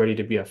sure if he's ready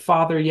to be a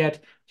father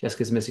yet.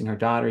 Jessica's missing her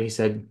daughter. He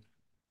said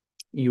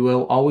you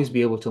will always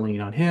be able to lean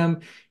on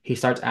him. He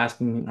starts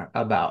asking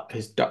about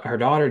her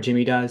daughter.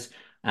 Jimmy does,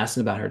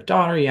 asking about her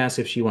daughter. He asks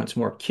if she wants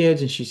more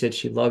kids, and she said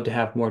she'd love to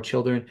have more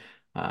children.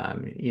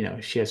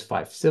 She has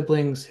five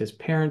siblings. His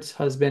parents,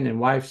 husband, and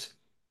wife's.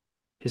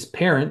 His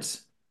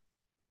parents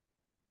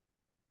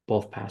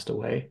both passed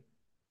away.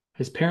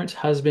 His parents,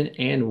 husband,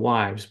 and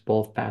wives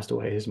both passed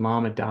away. His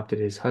mom adopted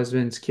his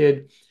husband's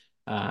kid.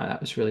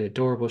 That was really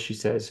adorable. She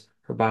says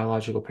her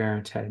biological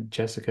parents had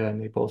Jessica,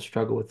 and they both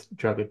struggled with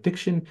drug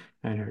addiction.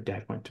 And her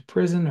dad went to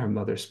prison. Her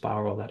mother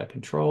spiraled out of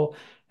control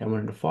and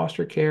went into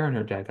foster care. And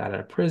her dad got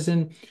out of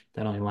prison.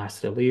 That only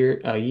lasted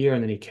a year,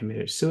 and then he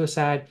committed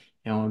suicide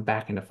and went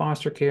back into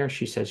foster care.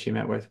 She said she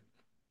met with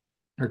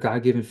her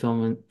God-given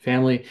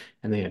family,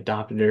 and they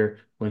adopted her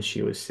when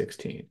she was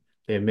 16.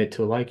 They admit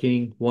to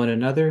liking one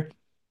another.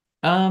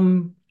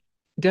 Um,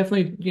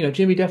 Definitely,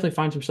 Jimmy definitely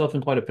finds himself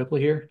in quite a pickle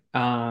here.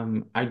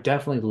 I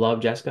definitely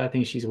love Jessica. I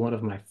think she's one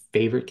of my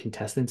favorite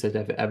contestants that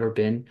have ever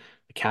been,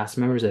 the cast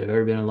members that have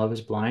ever been on Love is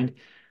Blind.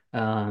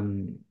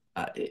 Um,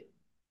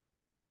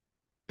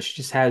 she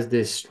just has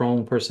this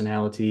strong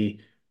personality,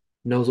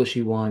 knows what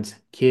she wants,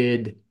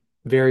 kid,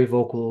 very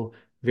vocal,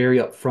 very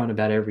upfront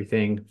about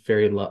everything,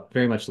 very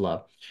much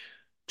love.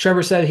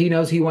 Trevor said he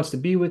knows he wants to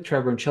be with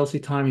Trevor and Chelsea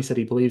time. He said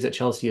he believes that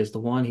Chelsea is the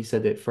one. He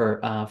said that for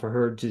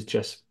her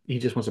just he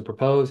just wants to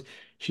propose.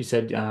 She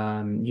said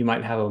you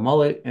might have a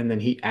mullet, and then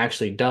he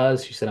actually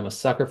does. She said I'm a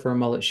sucker for a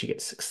mullet. She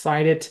gets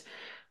excited.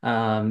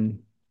 Um,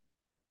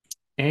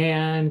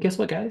 and guess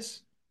what,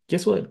 guys?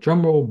 Guess what?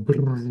 Drum roll.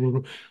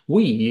 Brrr.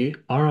 We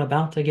are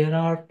about to get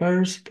our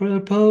first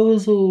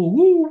proposal.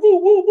 Woo, woo,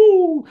 woo,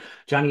 woo.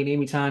 Johnny and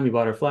Amy time, he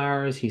bought her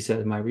flowers. He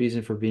said, my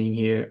reason for being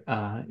here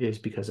is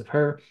because of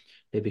her.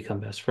 They become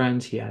best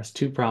friends. He has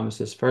two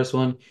promises. First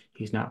one,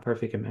 he's not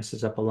perfect and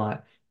messes up a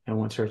lot and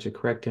wants her to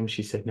correct him.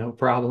 She said, no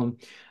problem.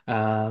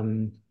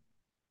 Um,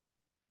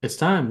 it's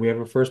time. We have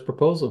our first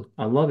proposal.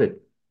 I love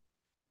it.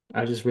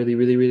 I just really,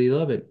 really, really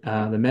love it.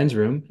 The men's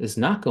room is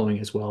not going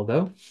as well,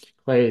 though.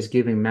 Clay is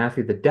giving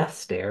Matthew the death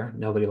stare.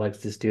 Nobody likes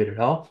this dude at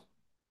all.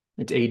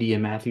 It's AD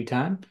and Matthew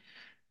time.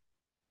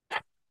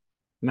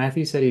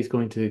 Matthew said he's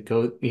going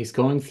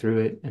through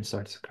it and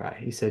starts to cry.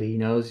 He said he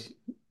knows,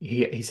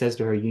 he says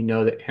to her, you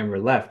know that Amber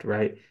left,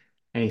 right?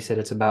 And he said,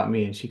 it's about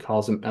me. And she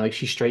calls him, like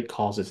she straight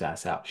calls his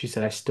ass out. She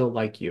said, I still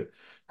like you.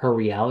 Her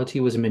reality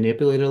was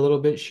manipulated a little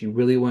bit. She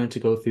really wanted to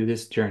go through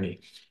this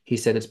journey. He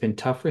said, it's been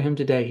tough for him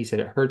today. He said,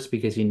 it hurts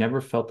because he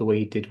never felt the way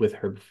he did with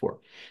her before.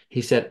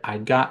 He said, I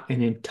got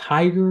an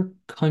entire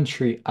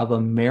country of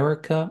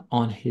America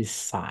on his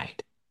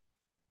side.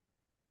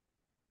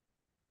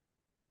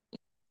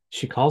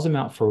 She calls him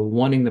out for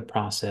wanting the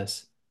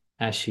process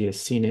as she has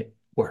seen it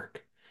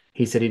work.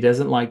 He said he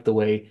doesn't like the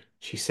way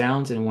she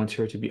sounds and wants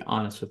her to be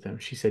honest with him.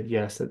 She said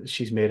yes, that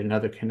she's made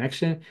another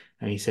connection,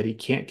 and he said he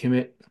can't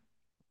commit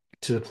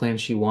to the plan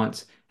she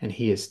wants, and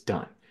he is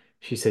done.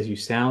 She says, you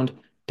sound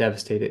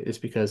devastated. It's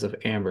because of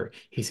Amber.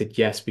 He said,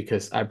 yes,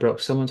 because I broke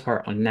someone's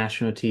heart on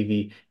national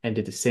TV and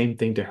did the same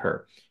thing to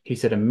her. He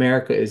said,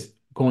 America is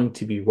going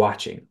to be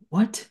watching.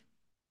 What?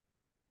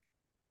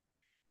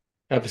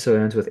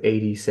 Episode ends with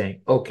AD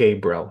saying, okay,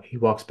 bro. He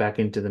walks back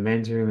into the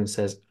men's room and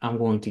says, I'm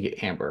going to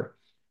get Amber.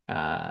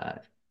 Uh,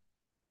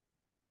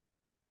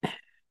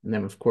 and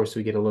then, of course,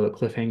 we get a little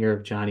cliffhanger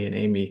of Johnny and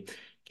Amy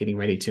getting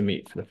ready to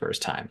meet for the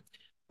first time.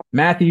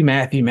 Matthew,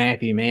 Matthew,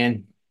 Matthew,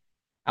 man.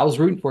 I was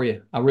rooting for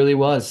you. I really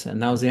was.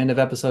 And that was the end of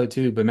episode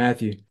 2. But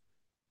Matthew,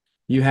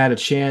 you had a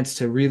chance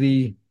to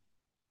really,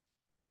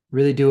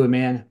 really do it,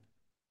 man.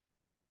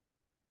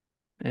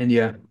 And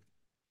yeah,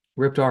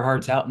 ripped our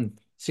hearts out in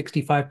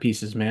 65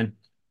 pieces, man.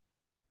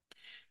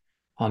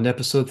 On to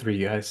episode 3,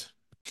 guys.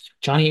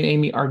 Johnny and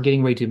Amy are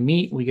getting ready to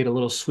meet. We get a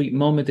little sweet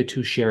moment. The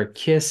two share a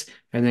kiss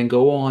and then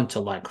go on to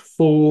like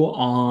full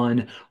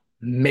on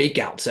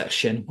makeout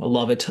session. I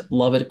love it.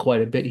 Love it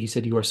quite a bit. He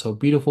said, you are so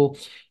beautiful.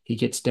 He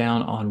gets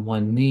down on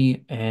one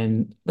knee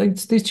and like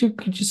these two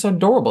are just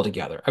adorable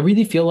together. I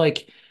really feel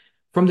like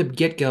from the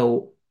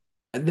get-go,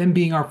 them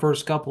being our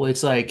first couple,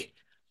 it's like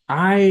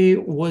I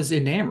was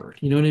enamored.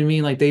 You know what I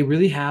mean? Like they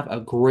really have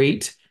a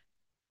great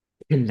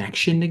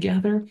connection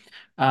together.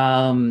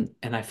 And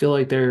I feel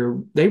like they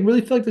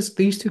really feel like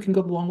these two can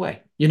go a long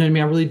way. You know what I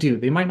mean? I really do.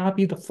 They might not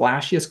be the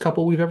flashiest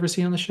couple we've ever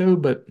seen on the show,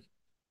 but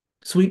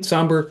Sweet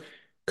Somber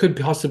could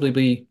possibly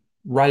be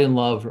right in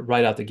love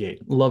right out the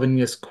gate. Loving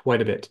this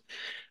quite a bit.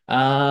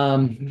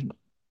 Um,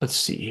 let's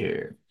see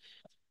here.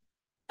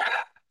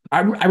 I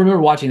remember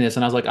watching this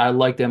and I was like, I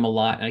like them a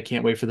lot, and I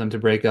can't wait for them to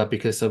break up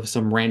because of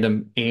some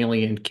random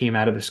alien came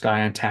out of the sky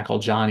and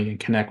tackled Johnny, and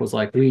Connect was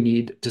like, we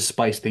need to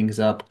spice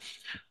things up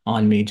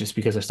on me just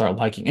because I start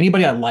liking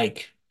anybody I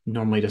like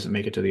normally doesn't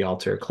make it to the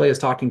altar. Clay is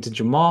talking to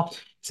Jamal.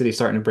 He said he's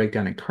starting to break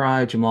down and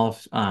cry. Jamal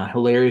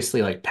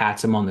hilariously like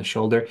pats him on the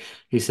shoulder.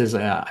 He says,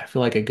 I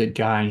feel like a good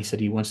guy. And he said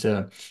he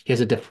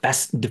has a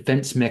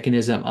defense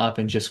mechanism up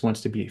and just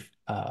wants to be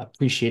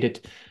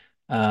appreciated.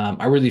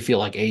 I really feel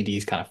like AD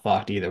is kind of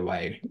fucked either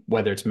way,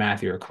 whether it's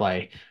Matthew or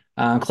Clay.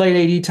 Clay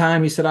and AD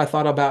time, he said, I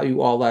thought about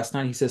you all last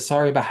night. He says,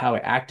 sorry about how I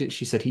acted.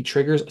 She said he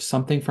triggers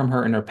something from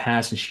her in her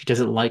past and she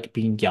doesn't like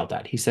being yelled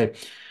at. He said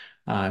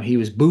he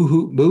was boo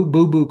hoo, boo,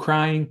 boo, boo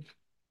crying.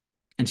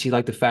 And she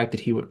liked the fact that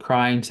he would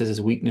cry and says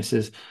his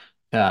weaknesses,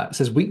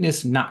 says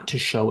weakness not to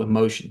show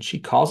emotion. She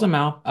calls him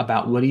out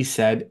about what he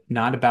said,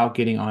 not about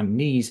getting on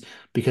knees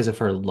because of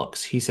her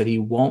looks. He said he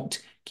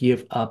won't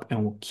give up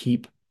and will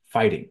keep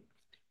fighting.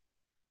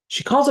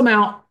 She calls him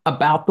out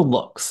about the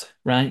looks,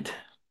 right?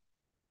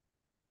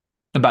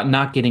 About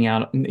not getting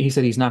out. He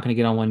said he's not going to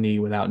get on one knee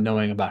without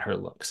knowing about her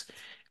looks.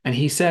 And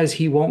he says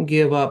he won't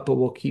give up, but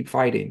will keep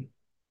fighting.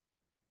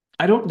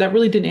 That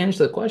really didn't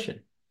answer the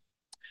question.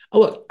 Oh,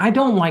 look, I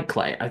don't like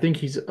Clay. I think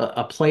he's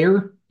a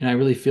player, and I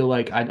really feel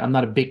like I'm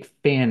not a big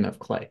fan of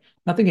Clay.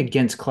 Nothing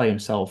against Clay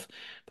himself,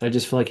 but I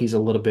just feel like he's a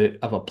little bit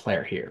of a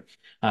player here.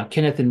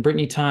 Kenneth and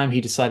Brittany time,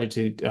 he decided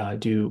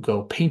to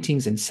go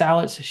paintings and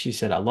salads. She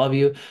said, I love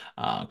you.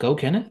 Go,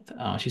 Kenneth.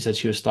 She said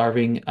she was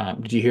starving.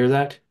 Did you hear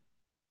that?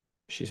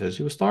 She said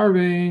she was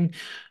starving.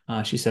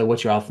 She said,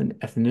 what's your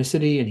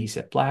ethnicity? And he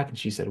said black, and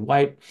she said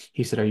white.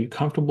 He said, are you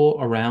comfortable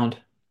around?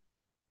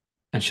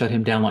 And shut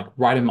him down, like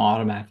write him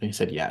automatically. He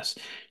said yes.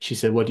 She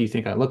said, what do you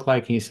think I look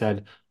like? And he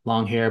said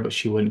long hair, but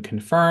she wouldn't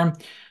confirm.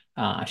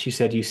 She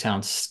said, "You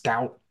sound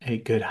stout, a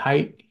good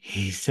height."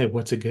 He said,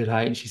 "What's a good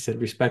height?" And she said,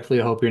 "Respectfully,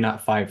 I hope you're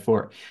not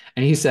 5'4".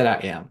 And he said,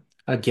 "I am."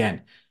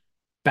 Again,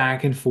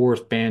 back and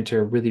forth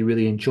banter, really,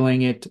 really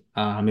enjoying it.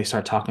 They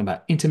start talking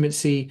about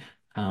intimacy.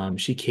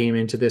 She came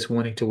into this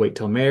wanting to wait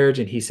till marriage,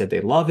 and he said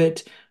they love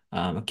it.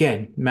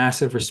 Again,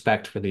 massive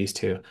respect for these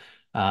two.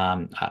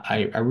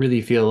 I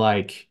really feel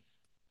like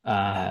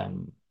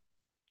um,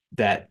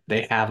 that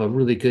they have a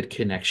really good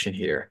connection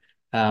here.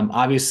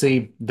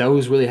 Obviously,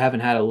 those really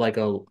haven't had a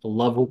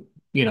level,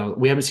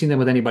 we haven't seen them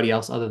with anybody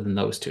else other than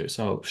those two.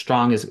 So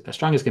strong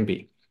as can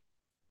be.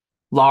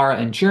 Laura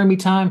and Jeremy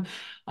time.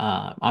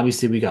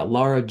 Obviously, we got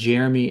Laura,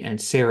 Jeremy, and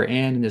Sarah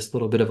Ann in this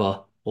little bit of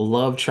a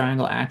love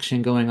triangle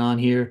action going on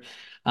here.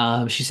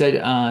 She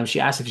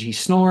asked if he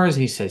snores,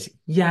 and he says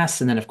yes.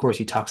 And then, of course,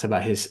 he talks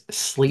about his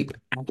sleep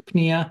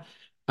apnea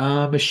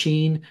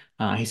machine.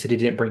 He said he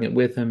didn't bring it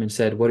with him and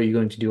said, "What are you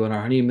going to do on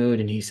our honeymoon?"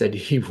 And he said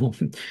we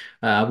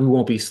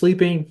won't be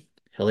sleeping.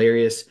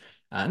 Hilarious.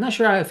 I'm not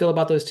sure how I feel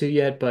about those two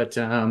yet, but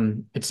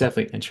it's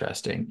definitely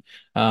interesting.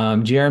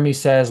 Jeremy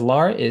says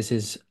Laura is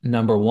his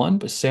number one,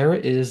 but Sarah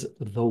is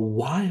the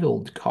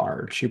wild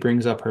card. She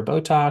brings up her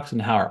Botox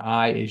and how her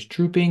eye is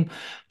drooping.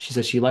 She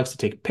says she likes to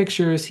take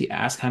pictures. He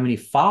asked how many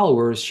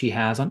followers she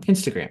has on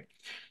Instagram.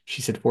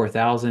 She said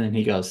 4,000, and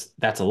he goes,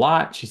 "That's a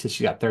lot." She said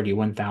she got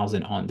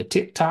 31,000 on the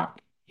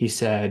TikTok. He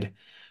said,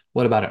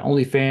 "What about an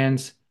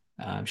OnlyFans?"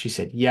 She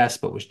said yes,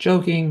 but was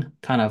joking,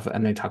 kind of.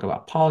 And they talk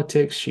about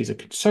politics. She's a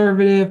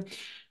conservative.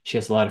 She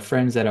has a lot of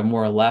friends that are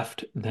more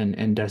left than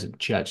and doesn't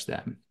judge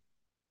them.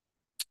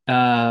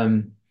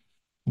 Um,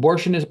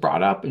 Abortion is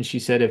brought up, and she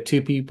said if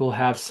two people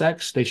have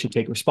sex, they should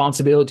take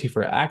responsibility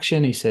for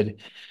action. He said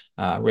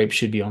rape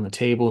should be on the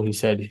table. He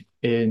said,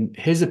 in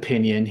his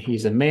opinion,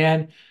 he's a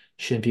man,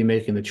 shouldn't be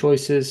making the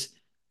choices.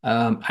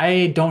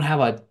 I don't have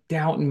a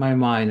doubt in my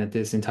mind that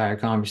this entire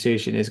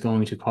conversation is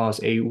going to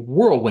cause a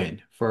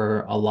whirlwind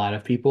for a lot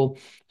of people.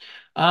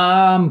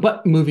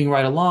 But moving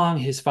right along,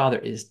 his father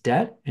is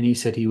dead, and he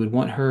said he would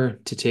want her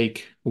to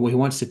take, well, he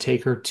wants to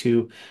take her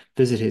to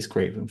visit his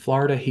grave in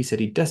Florida. He said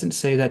he doesn't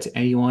say that to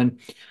anyone,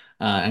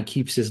 and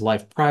keeps his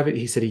life private.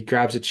 He said he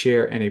grabs a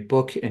chair and a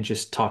book and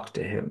just talks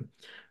to him.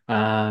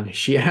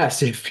 She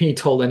asked if he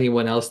told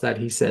anyone else that.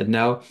 He said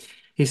no.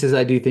 He says,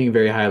 "I do think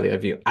very highly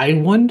of you." I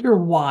wonder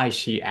why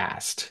she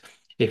asked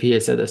if he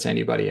had said this to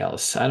anybody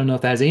else. I don't know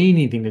if that has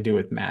anything to do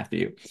with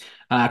Matthew.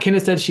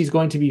 Kenneth said she's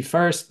going to be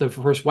the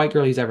first white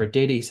girl he's ever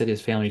dated. He said his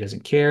family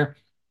doesn't care.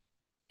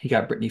 He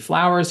got Brittany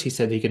Flowers. He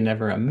said he could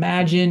never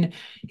imagine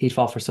he'd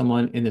fall for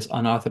someone in this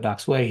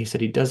unorthodox way. He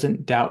said he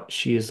doesn't doubt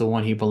she is the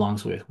one he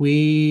belongs with.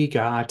 We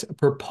got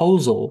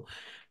proposal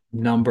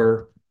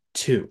number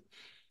two.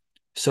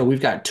 So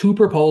we've got two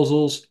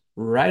proposals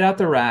right out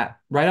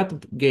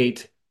the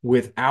gate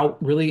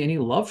without really any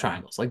love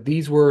triangles. Like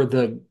these were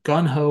the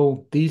gun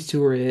ho, these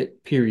two are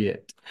it,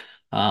 period.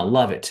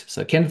 Love it.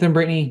 So Kenneth and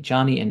Brittany,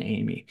 Johnny and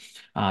Amy.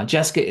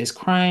 Jessica is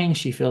crying.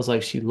 She feels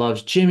like she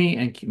loves Jimmy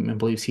and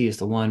believes he is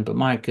the one. But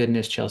my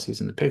goodness,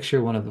 Chelsea's in the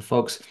picture. One of the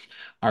folks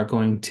are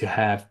going to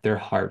have their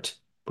heart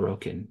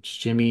broken. It's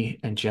Jimmy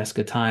and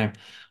Jessica time.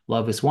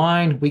 Love is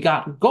wine. We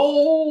got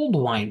gold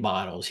wine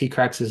bottles. He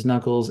cracks his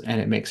knuckles and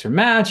it makes her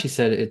mad. She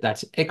said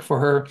that's ick for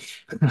her.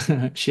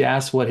 She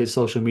asks what his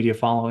social media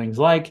following is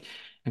like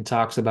and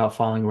talks about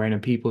following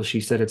random people.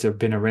 She said it's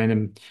been a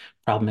random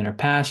problem in her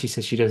past. She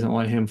said she doesn't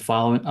want him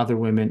following other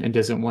women and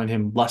doesn't want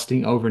him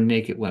lusting over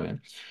naked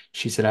women.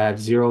 She said, "I have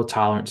zero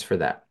tolerance for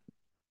that."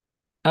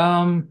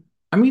 I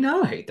mean, I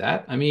don't hate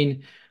that. I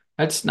mean,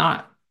 that's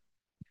not,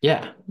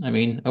 yeah. I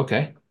mean,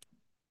 okay.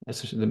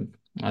 That's just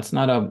that's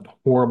not a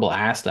horrible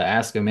ask to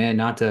ask a man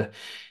not to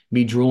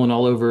be drooling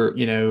all over,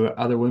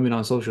 other women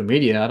on social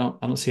media. I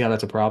don't see how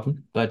that's a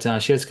problem. But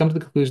she has come to the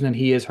conclusion that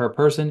he is her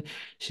person.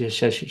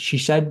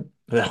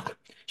 Ugh,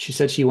 she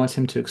said she wants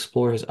him to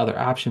explore his other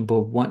option,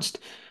 but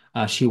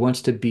she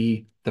wants to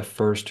be the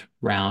first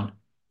round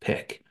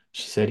pick.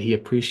 She said he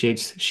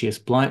appreciates she is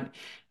blunt,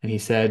 and he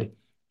said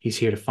he's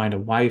here to find a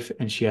wife,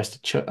 and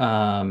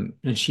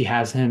and she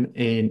has him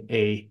in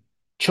a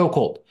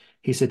chokehold.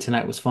 He said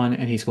tonight was fun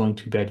and he's going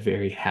to bed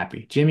very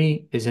happy.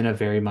 Jimmy is in a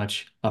very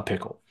much a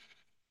pickle.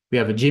 We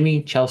have a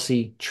Jimmy,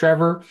 Chelsea,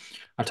 Trevor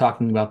are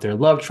talking about their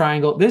love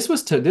triangle. This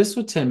was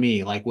to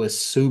me like was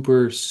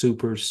super,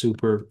 super,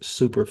 super,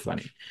 super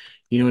funny.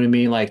 You know what I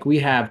mean? Like we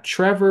have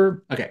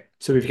Trevor. Okay,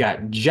 so we've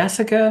got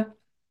Jessica,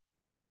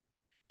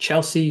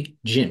 Chelsea,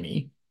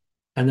 Jimmy,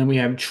 and then we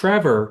have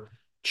Trevor,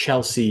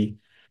 Chelsea,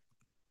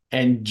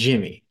 and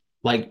Jimmy.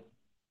 Like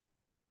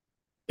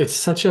it's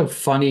such a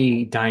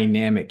funny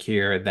dynamic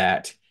here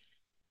that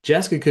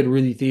Jessica could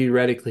really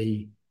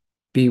theoretically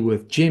be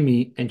with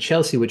Jimmy and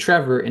Chelsea with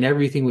Trevor, and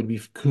everything would be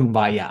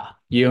kumbaya.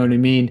 You know what I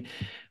mean?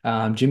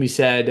 Jimmy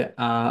said,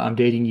 "I'm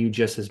dating you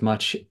just as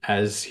much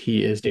as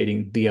he is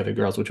dating the other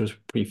girls," which was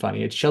pretty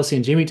funny. It's Chelsea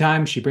and Jimmy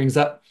time. She brings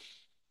up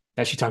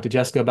that she talked to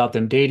Jessica about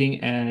them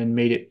dating and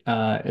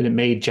it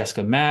made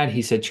Jessica mad.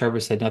 He said Trevor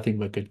said nothing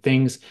but good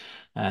things.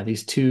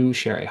 These two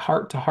share a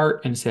heart to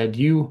heart and said,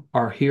 "You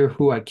are here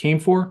who I came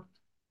for.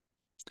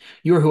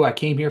 You are who I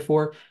came here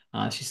for."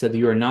 She said,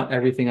 "You are not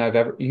everything I've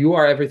ever, you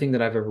are everything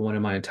that I've ever wanted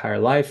in my entire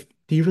life."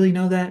 Do you really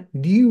know that?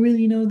 Do you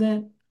really know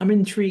that? I'm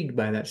intrigued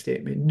by that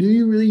statement. Do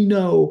you really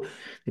know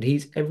that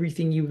he's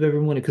everything you've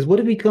ever wanted? Because what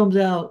if he comes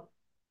out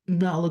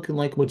not looking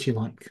like what you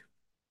like?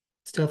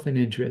 It's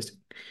definitely interesting.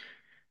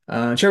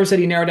 Trevor said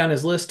he narrowed down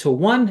his list to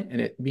one, and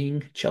it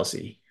being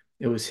Chelsea.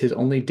 It was his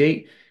only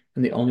date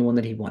and the only one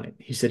that he wanted.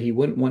 He said he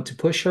wouldn't want to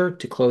push her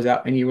to close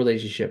out any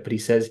relationship, but he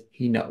says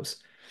he knows.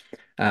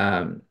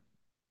 Um,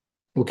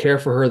 will care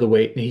for her the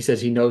way, and he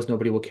says he knows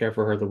nobody will care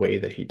for her the way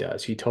that he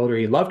does. He told her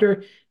he loved her,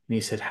 and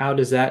he said, "How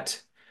does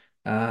that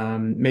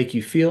make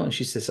you feel?" And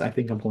she says, "I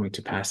think I'm going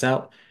to pass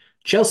out."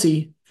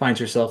 Chelsea finds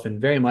herself in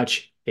very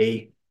much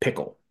a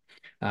pickle.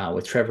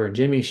 With Trevor and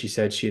Jimmy, she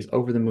said she is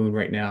over the moon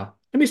right now.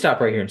 Let me stop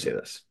right here and say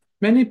this.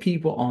 Many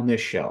people on this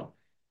show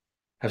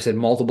have said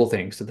multiple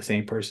things to the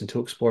same person to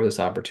explore this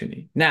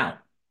opportunity. Now,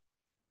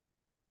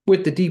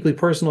 with the deeply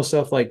personal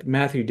stuff like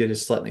Matthew did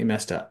is slightly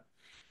messed up,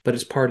 but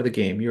it's part of the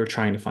game. You're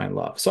trying to find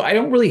love. So I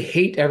don't really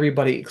hate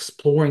everybody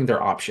exploring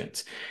their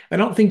options. I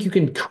don't think you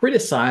can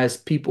criticize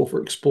people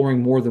for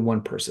exploring more than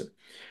one person.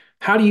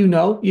 How do you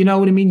know? You know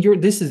what I mean?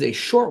 This is a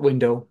short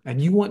window,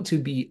 and you want to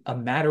be a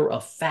matter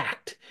of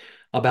fact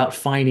about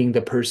finding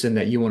the person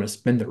that you want to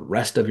spend the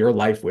rest of your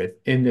life with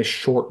in this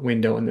short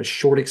window, in this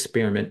short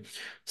experiment.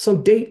 So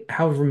date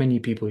however many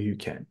people you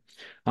can.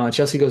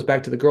 Chelsea goes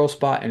back to the girl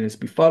spot and is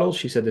befuddled.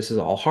 She said, "This is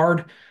all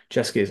hard."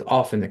 Jessica is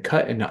off in the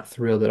cut and not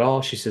thrilled at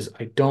all. She says,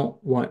 "I don't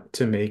want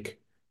to make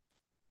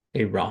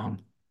a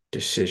wrong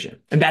decision."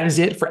 And that is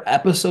it for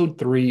episode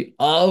 3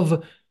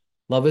 of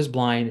Love is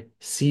Blind,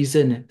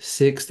 season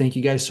 6. Thank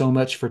you guys so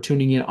much for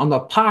tuning in on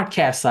the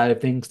podcast side of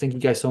things. Thank you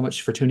guys so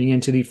much for tuning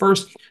in to the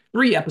first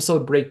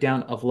 3-episode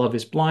breakdown of Love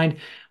is Blind.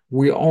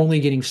 We're only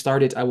getting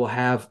started.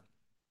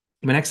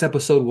 My next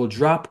episode will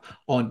drop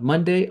on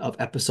Monday of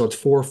episodes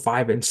 4,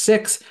 5, and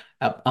 6.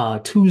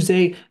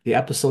 Tuesday, the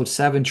episode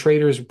 7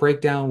 Traders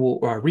breakdown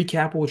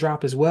recap will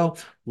drop as well.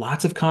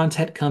 Lots of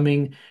content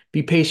coming.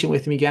 Be patient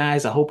with me,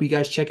 guys. I hope you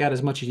guys check out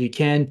as much as you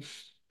can.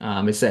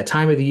 It's that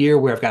time of the year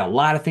where I've got a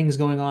lot of things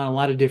going on, a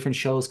lot of different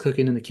shows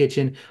cooking in the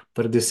kitchen,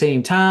 but at the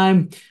same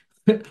time,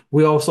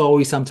 we also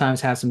always sometimes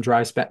have some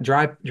dry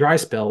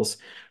spells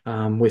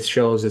with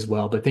shows as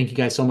well. But thank you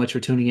guys so much for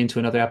tuning in to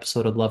another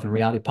episode of Love and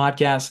Reality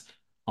Podcast.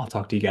 I'll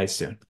talk to you guys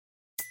soon.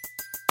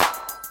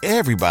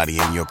 Everybody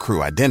in your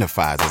crew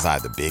identifies as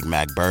either Big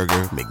Mac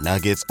Burger,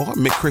 McNuggets, or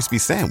McCrispy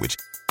Sandwich.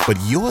 But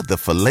you're the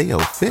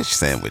Filet-O-Fish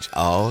Sandwich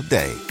all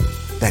day.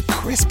 That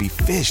crispy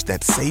fish,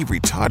 that savory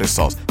tartar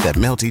sauce, that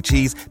melty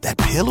cheese, that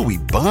pillowy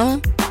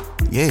bun.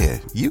 Yeah,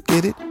 you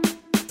get it.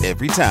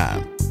 Every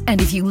time.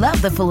 And if you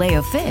love the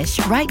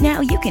Filet-O-Fish, right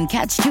now you can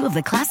catch 2 of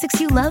the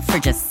classics you love for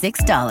just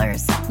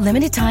 $6.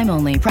 Limited time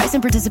only. Price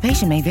and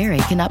participation may vary.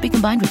 Cannot be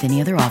combined with any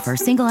other offer.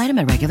 Single item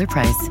at regular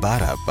price.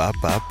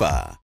 Ba-da-ba-ba-ba.